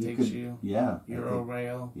shit that takes you? Yeah.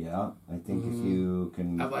 Eurorail? Yeah. I think if you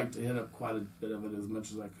can I'd like to hit up quite a bit of it as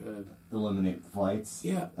much as I could. eliminate flights.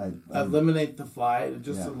 Yeah. I Eliminate the flight.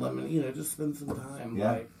 Just Yeah. eliminate, just spend some time.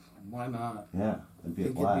 Yeah. Like, why not? Yeah. It'd be I a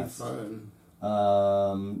think it'd be blast.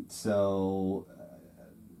 fun. So,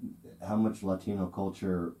 how much Latino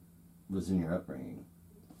culture was in your upbringing?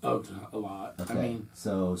 Oh, a lot. Okay. I mean,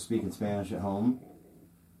 so speaking Spanish at home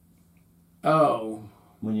oh,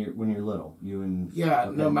 when you're little, you and yeah.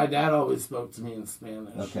 okay. No, my dad always spoke to me in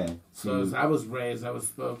Spanish. Okay. So as I was raised, I was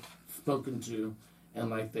spoken to, and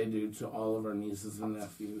like they do to all of our nieces and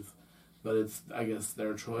nephews. But it's, I guess,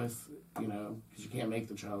 their choice, because you can't make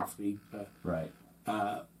the child speak. But Right.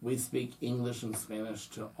 we speak English and Spanish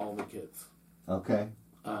to all the kids. Okay.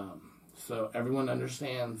 So everyone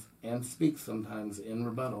understands and speaks sometimes in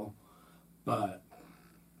rebuttal, but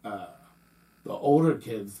the older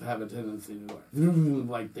kids have a tendency to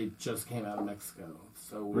like they just came out of Mexico.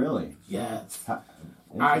 So Really? yes, Ha-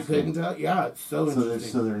 I interesting. couldn't tell. Yeah, it's so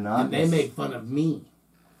interesting. So they're not. and they make fun of me,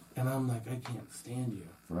 and I'm like, I can't stand you.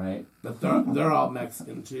 Right. But they're all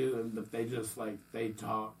Mexican too, but they just like they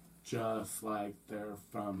talk just like they're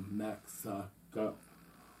from Mexico.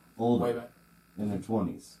 Older. Wait a minute. In their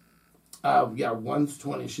 20s. Yeah, one's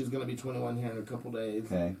 20. She's going to be 21 here in a couple days.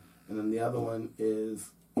 Okay. And then the other one is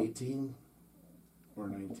 18 or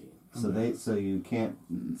 19. So you can't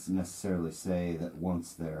necessarily say that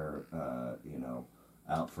once they're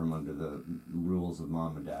out from under the rules of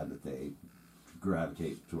mom and dad that they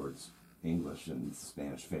gravitate towards English and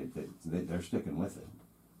Spanish faith. They're sticking with it.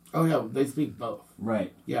 Oh, yeah, they speak both.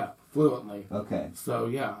 Right. Yeah, fluently. Okay. So,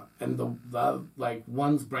 yeah. And the like,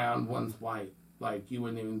 one's brown, one's white. Like, you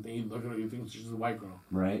wouldn't even think, you look at her, you think she's a white girl.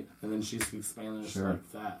 Right. And then she speaks Spanish Sure.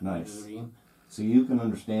 like that. Nice. You know what I mean? So you can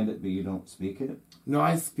understand it, but you don't speak it? No,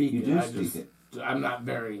 I speak You it. do I speak it. I'm not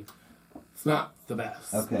very... It's not the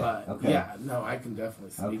best. Okay, But, okay. yeah, no, I can definitely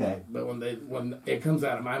speak Okay. it. But when it comes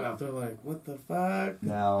out of my mouth, they're like, what the fuck?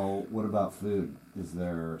 Now, what about food? Is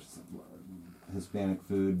there Hispanic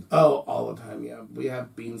food? Oh, all the time, yeah. We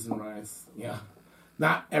have beans and rice. Yeah.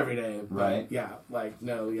 Not every day, but Right. yeah. Like,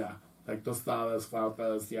 no, yeah. Like tostadas,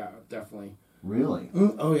 flautas, yeah, definitely. Really?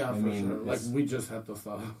 Oh, yeah, I for mean, sure. Like, it's- we just had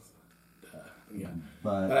tostadas. Yeah.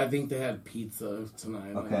 But But I think they had pizza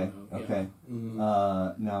tonight. I okay, don't know. Yeah. okay.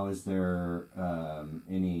 Mhm. Now, is there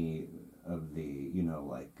any of the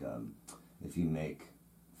if you make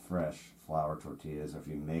fresh flour tortillas or if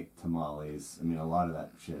you make tamales? I mean, a lot of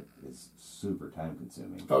that shit is super time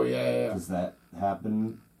consuming. Oh, yeah. Does that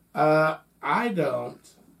happen? I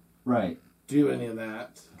don't Right. do any of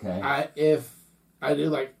that. Okay. If I do,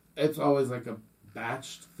 like, it's always like a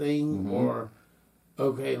batched thing, Mhm. or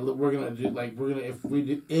okay, we're gonna do if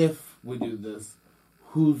we do this,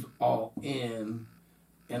 who's all in,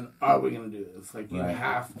 and are we gonna do this? Like, you Right.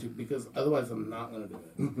 have to, because otherwise I'm not gonna do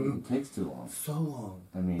it. It takes too long. So long,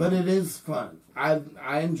 I mean, but it is fun. I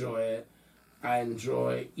enjoy it. I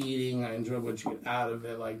enjoy eating. I enjoy what you get out of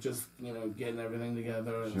it, like just getting everything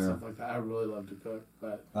together and Sure. stuff like that. I really love to cook,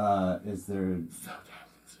 but is there? so time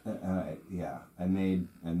consuming. Yeah, I made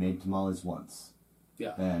tamales once.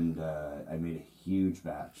 Yeah. And I made a huge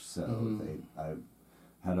batch, so Mhm. I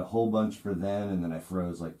had a whole bunch for then, and then I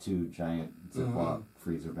froze like 2 giant Ziploc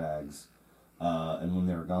freezer bags. And when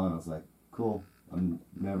they were gone, I was like, "Cool, I'm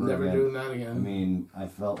never again." doing that again. I mean, I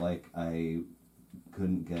felt like I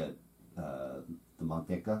couldn't get the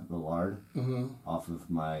manteca, the lard, Mm-hmm. off of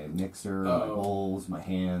my mixer, my Oh. bowls, my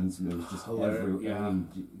hands. It was just Hilarious, yeah.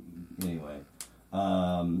 Anyway.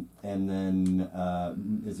 And then,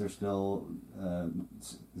 is there still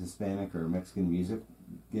Hispanic or Mexican music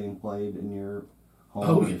getting played in your home?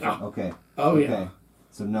 Oh, yeah. Okay. Oh, okay. yeah.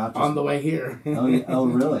 So not just On the way here. Oh, yeah. Oh,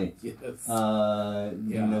 really? Yes. Do Yeah.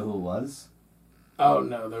 you know who it was? Oh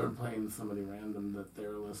no, they were playing somebody random that they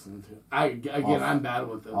were listening to. I'm bad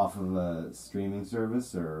with it. Off of a streaming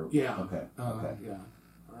service or? Yeah. Okay. Okay. Yeah.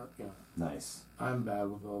 Yeah. Nice. I'm bad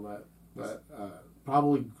with all that, but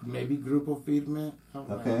Probably maybe Grupo Firme. I don't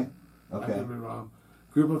know. Okay. I Okay. could be wrong.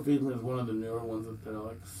 Grupo Firme is one of the newer ones that they're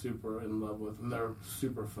like super in love with, and they're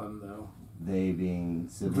super fun though. They being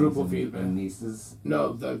siblings Grupo and, Firme. and nieces.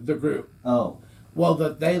 No, the group. Oh. Well,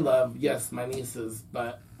 that they love, yes, my nieces,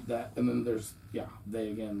 but that, and then there's, they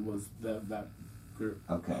again was that group.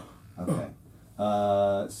 Okay. Okay.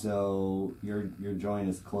 So your joint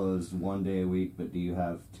is closed 1 day a week, but do you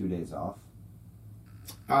have 2 days off?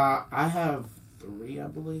 I have 3, I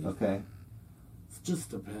believe. Okay. It just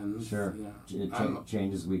depends. Sure. Yeah. It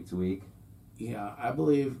changes week to week. Yeah, I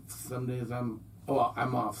believe some days I'm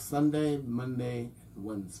off Sunday, Monday, and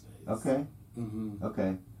Wednesdays. Okay. Mm-hmm.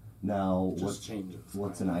 Okay. Now, Just changes.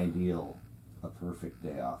 what's an ideal, a perfect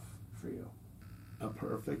day off for you? A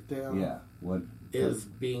perfect day off? Yeah. What Is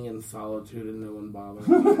being in solitude and no one bothering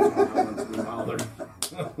me. I want to be bothered.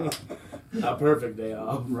 A perfect day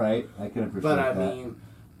off. Right. I can appreciate But I that. mean,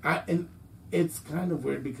 and it's kind of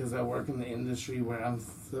weird because I work in the industry where I'm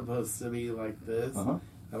supposed to be like this. Uh-huh.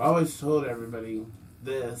 I've always told everybody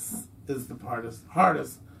this is the hardest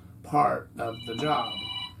part of the job.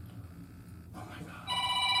 Oh my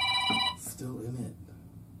god, still in it.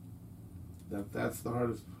 That's the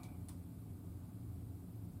hardest.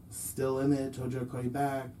 Still in it. Told you I'd call you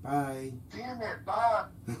back. Bye. Damn it, Bob.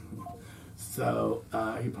 So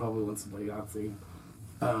he probably wants to play Yahtzee.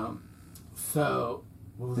 So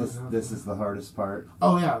what was This is the hardest part.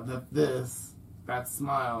 Oh yeah, that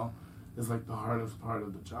smile is like the hardest part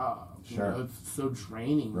of the job. Sure. You know, it's so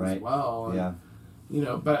draining Right. as well. And, Yeah. You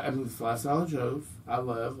know, but I mean, it's Lifestyle Joe's. I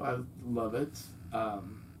love it.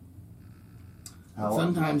 How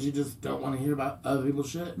Sometimes you just don't want to hear about other people's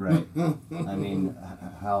shit. Right. I mean,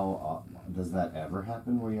 how does that ever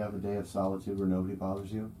happen where you have a day of solitude where nobody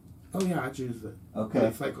bothers you? Oh yeah, I choose it. Okay.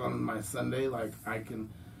 It's like on my Sunday, like I can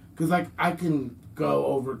go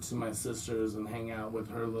over to my sister's and hang out with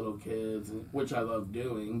her little kids, which I love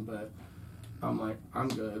doing, but I'm like, I'm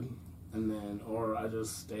good. And then, or I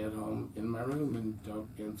just stay at home in my room and don't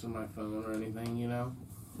answer my phone or anything, you know?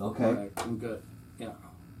 Okay. Like, I'm good. Yeah.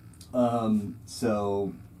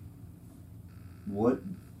 So, what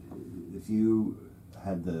if you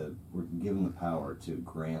were given the power to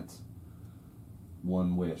grant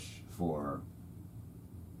one wish for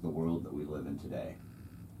the world that we live in today?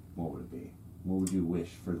 What would it be? What would you wish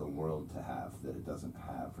for the world to have that it doesn't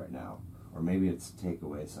have right now? Or maybe it's take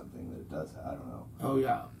away something that it does have. I don't know. Oh,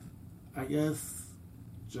 yeah. I guess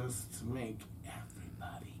just to make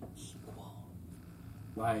everybody equal.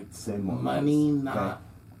 Like, Say more. money, Okay. not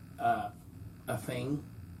a thing.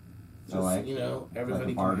 Just, like- you know, everybody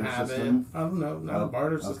like a barter can have system? it. I don't know, not a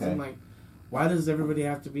barter system. okay. Like, why does everybody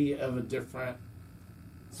have to be of a different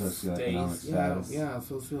Socioeconomic state? status. Yeah,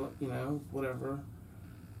 you know, whatever.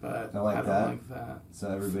 But I like don't that. like that. So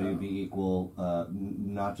everybody would be equal,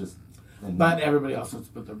 not just. But everybody also has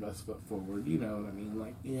to put their best foot forward. You know what I mean?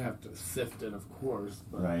 Like, you have to sift it, of course.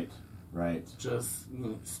 But Right. just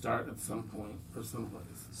start at some point or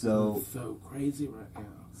someplace. So- It's so crazy right now.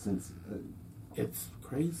 Since It's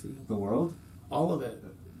crazy. the world. All of it.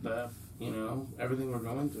 Everything we're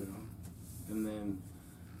going through. And then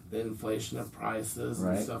the inflation of prices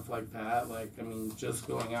Right. and stuff like that. Like, I mean, just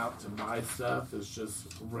going out to buy stuff is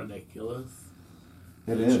just ridiculous.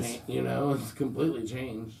 It is. It's completely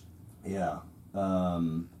changed. Yeah.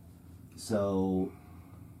 So,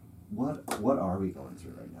 what are we going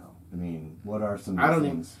through right now? I mean, what are some I of the don't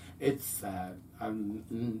even. things? It's sad. I'm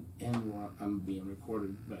being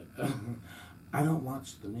recorded, but I don't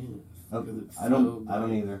watch the news. Oh, because it's I don't so,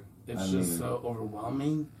 either. It's I don't just either. so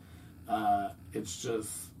overwhelming. It's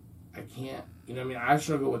just I can't. I mean, I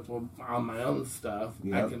struggle with on my own stuff. I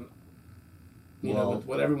Yep. can. Well, with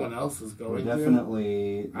what everyone else is We're going through,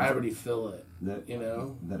 definitely I already feel it. that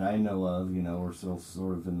that I know of. We're still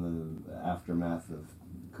sort of in the aftermath of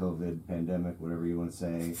COVID pandemic, whatever you want to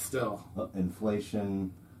say. Still.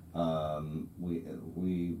 Inflation.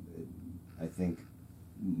 I think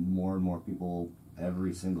more and more people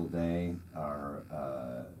every single day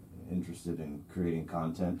are interested in creating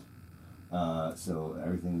content. So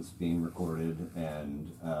everything's being recorded,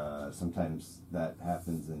 and sometimes that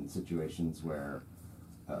happens in situations where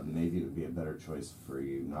maybe it would be a better choice for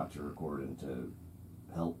you not to record and to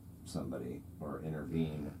help somebody or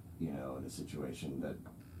intervene, in a situation that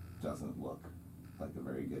doesn't look like a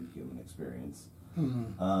very good human experience.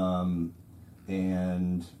 Mm-hmm.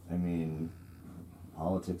 And I mean,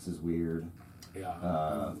 politics is weird.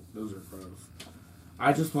 Yeah, those are gross.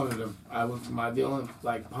 I just wanted to. The only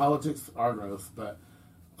politics are gross, but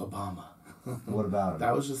Obama. What about him?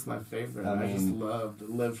 That was just my favorite. I I just mean-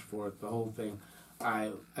 lived for it, the whole thing.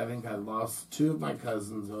 I think I lost 2 of my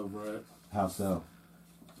cousins over it. How so?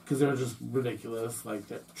 because they're just ridiculous, like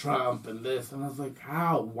Trump and this, and I was like,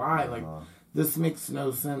 how, why, like this makes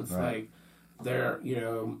no sense, Right. like they're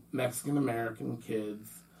Mexican American kids,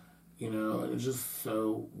 and it's just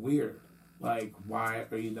so weird, like why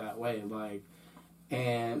are you that way, like,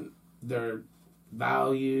 and their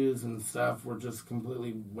values and stuff were just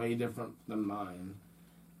completely way different than mine.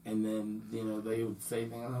 And then, they would say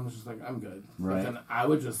things, and I was just like, I'm good. Right. But then I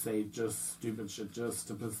would just say just stupid shit just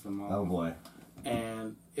to piss them off. Oh, boy.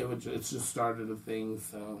 And it just started a thing,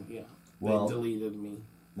 so, yeah. Well, they deleted me.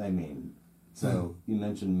 I mean, so you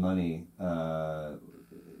mentioned money.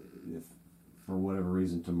 If for whatever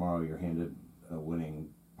reason tomorrow you're handed a winning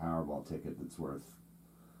Powerball ticket that's worth,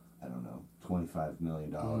 I don't know, $25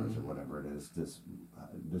 million or whatever it is, does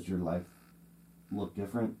your life look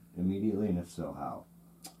different immediately, and if so, how?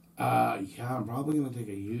 Yeah, I'm probably going to take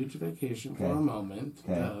a huge vacation for Okay. a moment.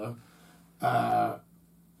 Okay.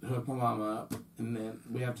 Hook my mom up, and then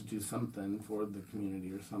we have to do something for the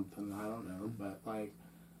community or something. I don't know, but like,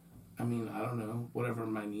 I don't know. Whatever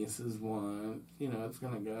my nieces want, it's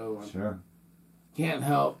going to go. Sure. Can't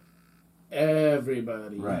help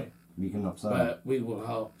everybody. Right. You can help some. But we will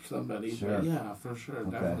help somebody. Sure. But yeah, for sure.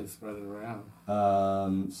 Okay. Definitely spread it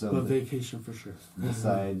around. So But vacation for sure.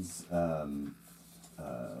 besides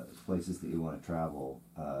places that you want to travel,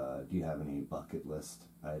 do you have any bucket list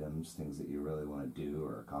items, things that you really want to do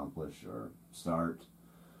or accomplish or start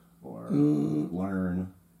or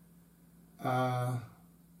learn?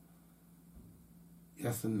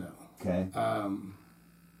 Yes and no. Okay.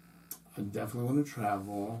 I definitely want to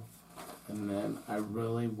travel, and then I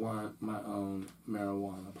really want my own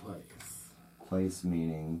marijuana place. Place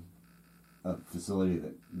meaning a facility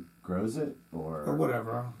that grows it, Or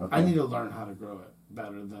whatever. Okay. I need to learn how to grow it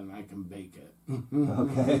better than I can bake it.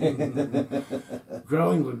 Okay.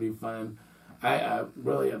 Growing would be fun. I'm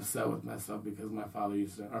really upset with myself because my grandfather,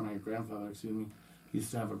 used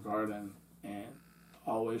to have a garden and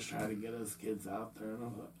always try to get us kids out there. And I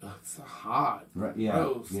was like, it's hot. Right, yeah,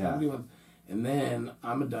 Gross. yeah. Nobody wants- And then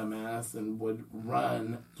I'm a dumbass and would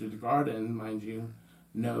run through the garden, mind you,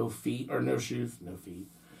 no shoes, no feet.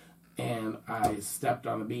 And I stepped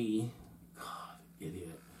on a bee. God,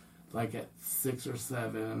 idiot. Like at 6 or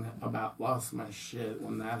 7, about lost my shit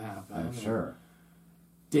when that happened. I'm sure.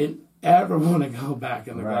 Didn't ever want to go back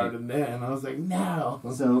in the Right. garden then. I was like, no.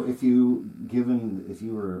 So if you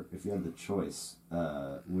had the choice,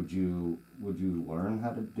 would you learn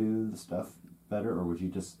how to do the stuff better, or would you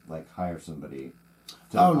just like hire somebody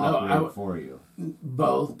to operate for you?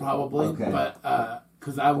 Both, probably. Okay. But,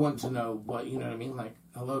 because I want to know what, you know what I mean? Like,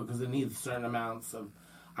 hello, because it needs certain amounts of.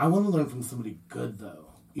 I want to learn from somebody good, though.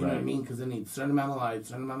 You know what I Right. mean? Because it needs a certain amount of light,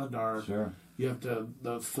 certain amount of dark. Sure. You have to,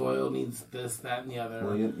 the soil needs this, that, and the other.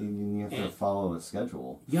 Well, you have to follow a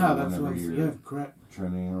schedule. Yeah, for that's whenever what I'm saying. you're Yeah, correct.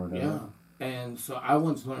 trimming or whatever. Yeah. And so I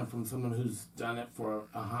want to learn from someone who's done it for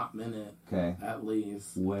a hot minute, Okay. at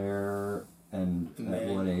least. Where and at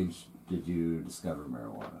Man. what age did you discover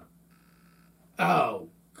marijuana? Oh,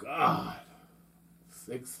 God.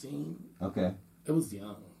 16? Okay. It was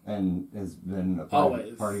young. And has been a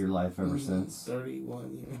Always. part of your life ever since?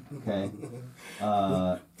 31 years. Okay.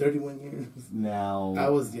 31 years. Now, I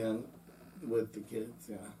was young with the kids,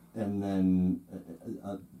 yeah. and then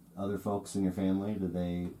other folks in your family, do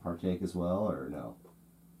they partake as well, or no?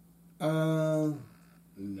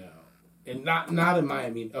 No. And not in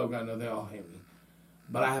my, oh God, no, they all hate me.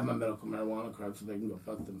 But I have my medical marijuana card so they can go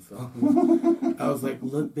fuck themselves. I was like,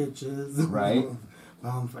 look, bitches. Right. My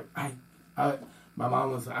mom's like, my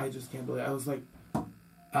mom was like, I just can't believe it. I was like,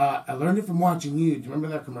 I learned it from watching you. Do you remember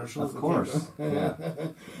that commercial? Of course. Yeah.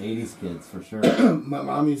 80s kids, for sure. My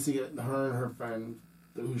mom used to get her and her friend,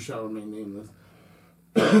 who shall remain nameless.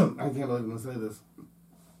 I can't believe I'm going to say this.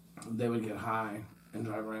 They would get high and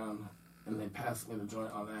drive around, and they'd pass me the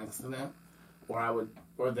joint on accident, or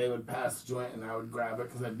they would pass the joint and I would grab it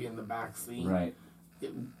because I'd be in the back seat. Right.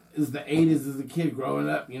 It was the 80s as a kid growing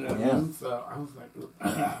up, you know what Yeah. I mean? So I was like,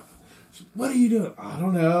 what are you doing? I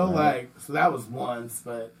don't know. Right. So that was once,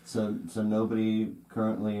 but So nobody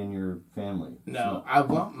currently in your family? no, I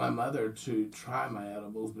want my mother to try my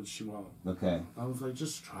edibles, but she won't. Okay. I was like,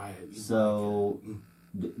 just try it. You So,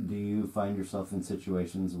 do you find yourself in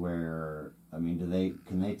situations where,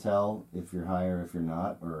 can they tell if you're high or if you're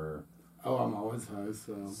not, or Oh, I'm always high,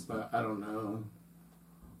 so, but I don't know.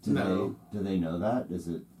 do they know that?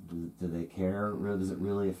 Do they care? Does it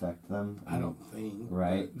really affect them? I don't think.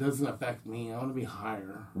 Right. It doesn't affect me. I want to be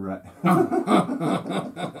higher. Right.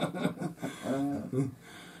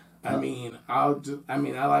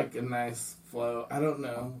 I like a nice flow. I don't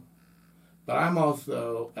know. But I'm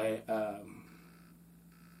also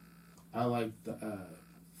I like the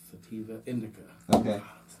sativa, indica. Okay. God,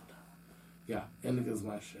 I'm so dumb. Yeah, indica's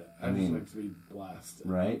my shit. I I just mean, like to be blasted.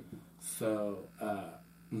 Right. So,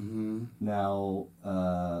 Now,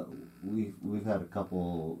 we've had a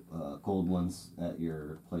couple cold ones at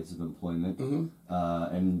your place of employment, and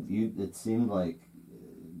it seemed like,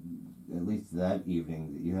 at least that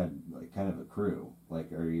evening, that you had like kind of a crew.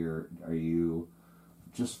 Like, are you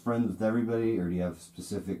just friends with everybody, or do you have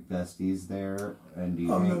specific besties there? And do you?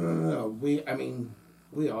 No.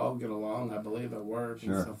 We all get along, I believe, at work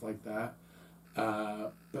and Sure. stuff like that.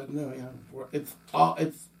 But no, yeah, it's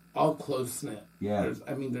all close knit. Yeah. There's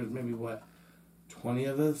maybe 20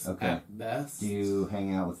 of us at best. Do you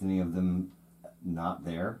hang out with any of them not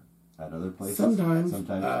there at other places? Sometimes.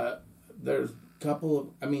 There's a couple of.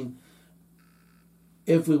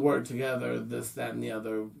 If we work together, this, that, and the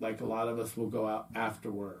other, like a lot of us will go out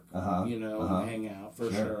after work, and hang out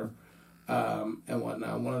for sure. And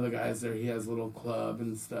whatnot. One of the guys there, he has a little club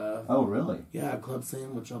and stuff. Oh, really? Yeah, Club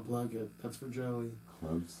Sandwich. I'll plug it. That's for Joey.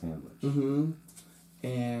 Club Sandwich. Mm-hmm.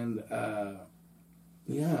 And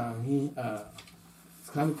yeah, it's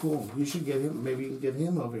kind of cool. You should get him. Maybe you can get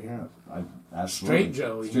him over here. Absolutely. Straight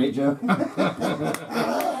Joey. Straight Joe.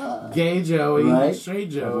 Gay Joey. Right? Straight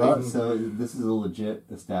Joey. So this is a legit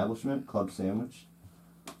establishment, Club Sandwich.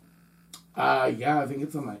 Yeah, I think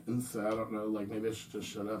it's on my Insta. I don't know. Like, maybe I should just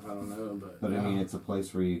shut up. I don't know. But I mean, it's a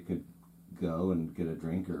place where you could go and get a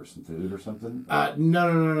drink or some food or something. No.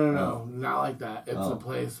 Oh. Not like that. It's a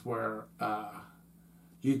place where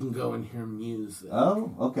you can go and hear music.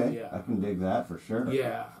 Oh, okay. Yeah. I can dig that for sure.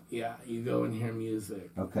 Yeah. You go and hear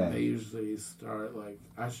music. Okay. They usually start like,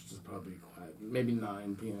 I should just probably be quiet. Maybe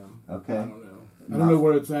 9 p.m. Okay. I don't know. I don't know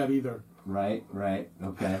where it's at either. Right.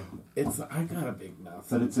 Okay. I got a big mouth.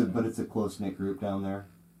 But it's a close knit group down there.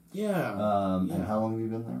 Yeah. And how long have you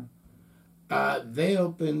been there? They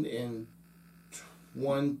opened in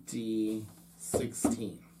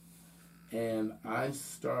 2016, and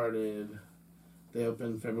they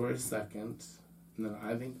opened February 2nd, and then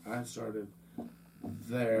I think I started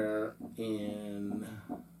there in,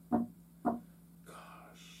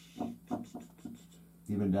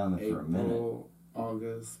 You've been down there for a minute. April,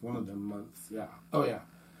 August, one of the months, yeah. Oh, yeah.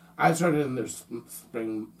 I started in their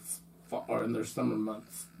spring, or in their summer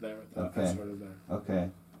months there. Okay. I started there.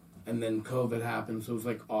 Okay. And then COVID happened, so it was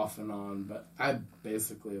like off and on, but I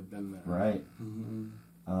basically have been there. Right. Mm-hmm.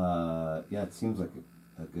 Yeah, it seems like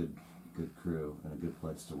a good crew and a good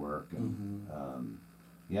place to work. And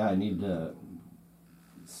yeah, I need to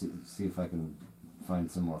see if I can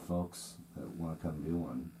find some more folks that want to come do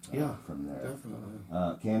one from there. Definitely.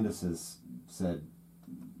 Candace has said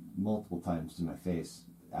multiple times to my face,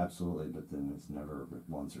 absolutely, but then has never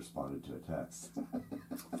once responded to a text.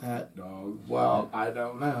 That dog. Well, I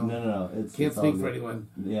don't know. No. Can't speak for anyone.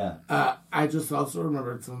 Yeah. I just also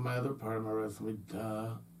remembered some of my other part of my resume.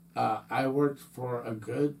 I worked for a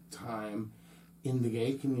good time in the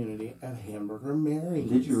gay community at Hamburger Mary's.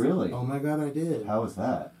 Did you really? Oh my God, I did. How was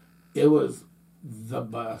that? It was the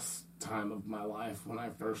best time of my life when I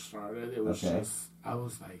first started. It was just, I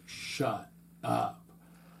was like, shut up.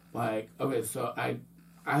 Like, okay, so I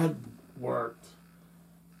had worked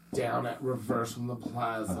down at Reverse from the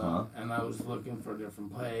Plaza, and I was looking for a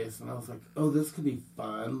different place, and I was like, oh, this could be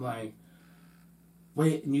fun. Like,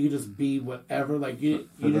 wait, and you could just be whatever. Like, you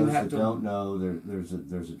didn't have to. For those that don't know,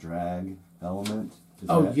 there's a drag element.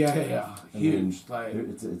 Yeah, huge. Like,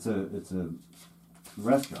 it's a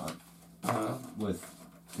restaurant with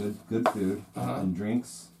good food and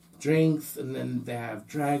drinks. Drinks, and then they have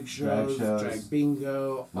drag shows, drag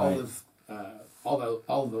bingo, all this,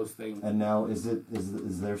 all those things. And now, is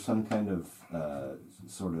there some kind of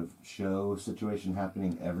sort of show situation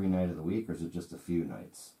happening every night of the week, or is it just a few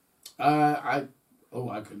nights? I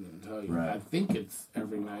couldn't even tell you. Right. I think it's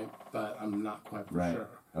every night, but I'm not quite for sure.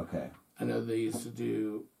 Okay. I know they used to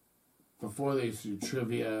do, before they used to do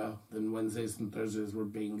trivia, then Wednesdays and Thursdays were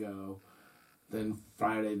bingo, then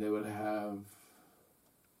Friday they would have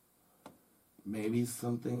maybe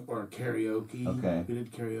something, or karaoke. Okay. We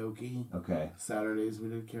did karaoke. Okay. Saturdays we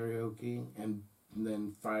did karaoke, and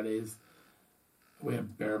then Fridays we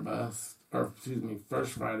had Bear Bust,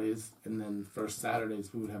 first Fridays, and then first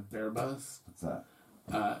Saturdays we would have Bear Bust. What's that?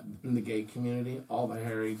 In the gay community, all the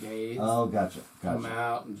hairy gays Gotcha. come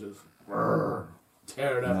out and just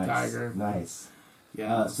tear it up, tiger. Nice.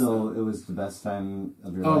 Yeah. So it was the best time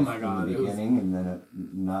of your life Oh my God, in the beginning, and then it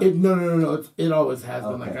not. No. It always has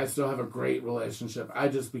been. Okay. Like, I still have a great relationship.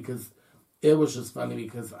 Because it was just funny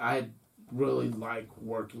because I really like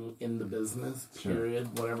working in the business.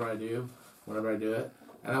 Period. Whatever I do it,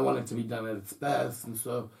 and I want it to be done at its best. And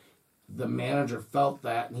so the manager felt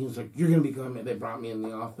that, and he was like, "You're gonna become it." They brought me in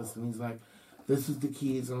the office, and he's like, "This is the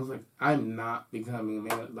keys." And I was like, "I'm not becoming a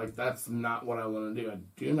manager. Like, that's not what I want to do. I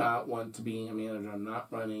do not want to be a manager. I'm not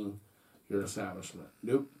running your establishment.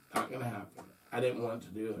 Nope, not gonna happen." I didn't want to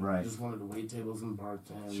do it. Right. I just wanted to wait tables and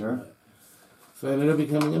bartend. Sure. But, so I ended up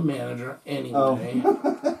becoming a manager anyway.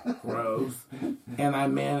 Gross. And I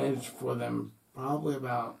managed for them probably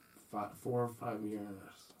about 4 or 5 years.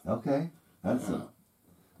 Okay. That's Yeah.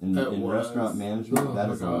 in It was. restaurant management, Oh that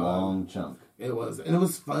my is a God. long chunk. It was, and it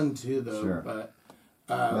was fun too, though. Sure. But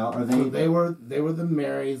Now, are so they- they were the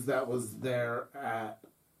Marys that was there at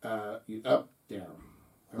Up Down.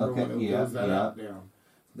 Remember Okay, when it yeah, was that yeah. Up Down?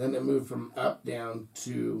 Then it moved from Up Down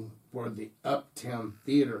to where the Uptown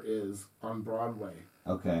Theater is on Broadway.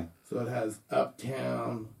 Okay. So it has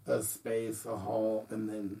Uptown, a space, a hall, and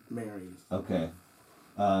then Mary's. Okay.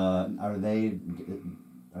 Are they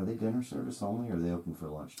dinner service only, or are they open for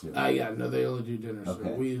lunch too? Yeah, no, they only do dinner.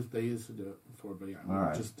 Okay. So they used to do it before, but yeah, All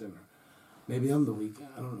right. just dinner. Maybe on the weekend.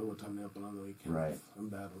 I don't know what time they open on the weekend. Right. I'm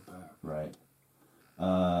bad with that. Right.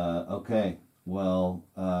 Okay. Well,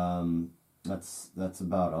 that's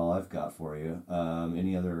about all I've got for you.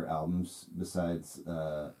 Any other albums besides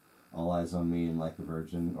All Eyes on Me and Like a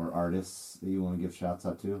Virgin, or artists that you want to give shouts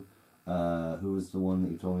out to? Who was the one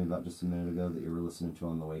that you told me about just a minute ago that you were listening to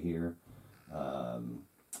on the way here?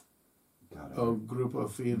 Grupo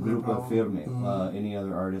Firme. Grupo probably. Firme. Mhm. Any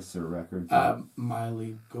other artists or records?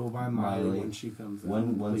 Miley. Go by Miley, Miley. when she comes out.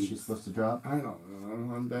 When's please. she supposed to drop? I don't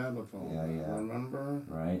know. I'm bad with all Yeah, that. yeah. Remember?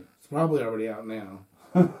 Right. It's probably already out now.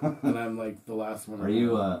 And I'm like the last one. Are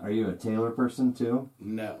you a Taylor person too?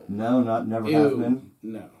 No. No, never Ew. have been.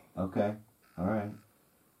 No. Okay. All right.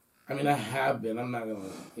 I mean, I have been. I'm not going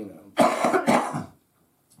to,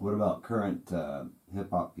 What about current hip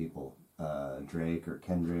hop people? Drake or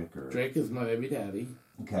Kendrick or Drake is my baby daddy.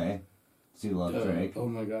 Okay. So you love Drake? Oh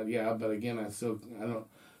my god, yeah. But again, I don't.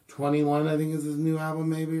 21, I think, is his new album,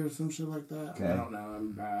 maybe, or some shit like that. Okay. I don't know.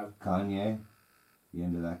 I'm bad. Kanye? You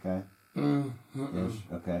into that guy? Ish.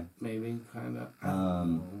 Okay. Maybe, kind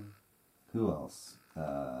of. Who else?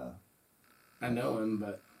 I know him,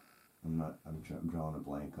 but I'm drawing a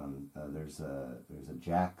blank on. There's a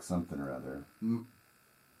Jack something or other.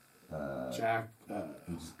 Jack.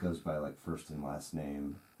 He just goes by like first and last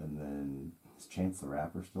name, and then is Chance the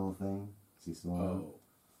Rapper still a thing? Is he still on?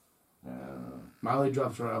 Miley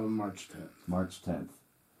drops her album March 10th. March 10th,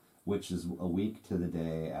 which is a week to the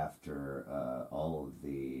day after all of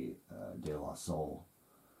the De La Soul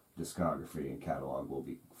discography and catalog will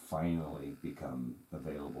finally become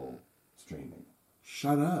available streaming.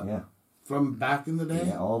 Shut up. Yeah. From back in the day?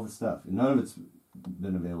 Yeah, all the stuff. None of it's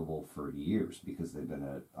been available for years because they've been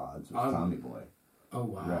at odds with Tommy Boy Oh,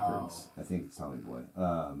 wow. Records. I think it's Tommy Boy.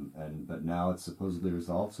 But now it's supposedly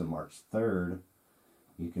resolved, so March 3rd,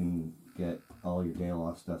 you can get all your De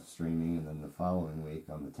La stuff streaming, and then the following week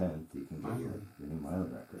on the 10th, you can get your new Miley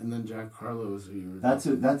record. And then Jack Harlow is who you were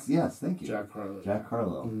That's yes, thank you. Jack Harlow. Jack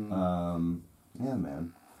Harlow. Mm. Yeah,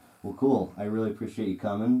 man. Well, cool. I really appreciate you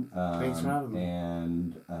coming. Thanks for having me.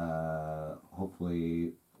 And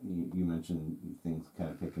hopefully, you mentioned things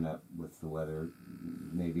kind of picking up with the weather,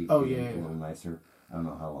 maybe getting a little nicer. I don't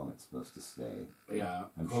know how long it's supposed to stay. Yeah.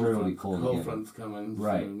 I'm sure it'll be cold again. Cold front's coming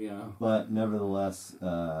Right. soon, yeah. But nevertheless,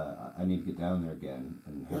 I need to get down there again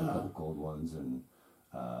and have a couple cold ones and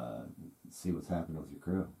see what's happening with your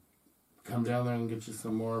crew. Come down there and get you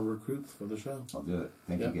some more recruits for the show. I'll do it.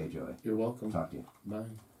 Thank you, Gay Joey. You're welcome. Talk to you.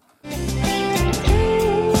 Bye.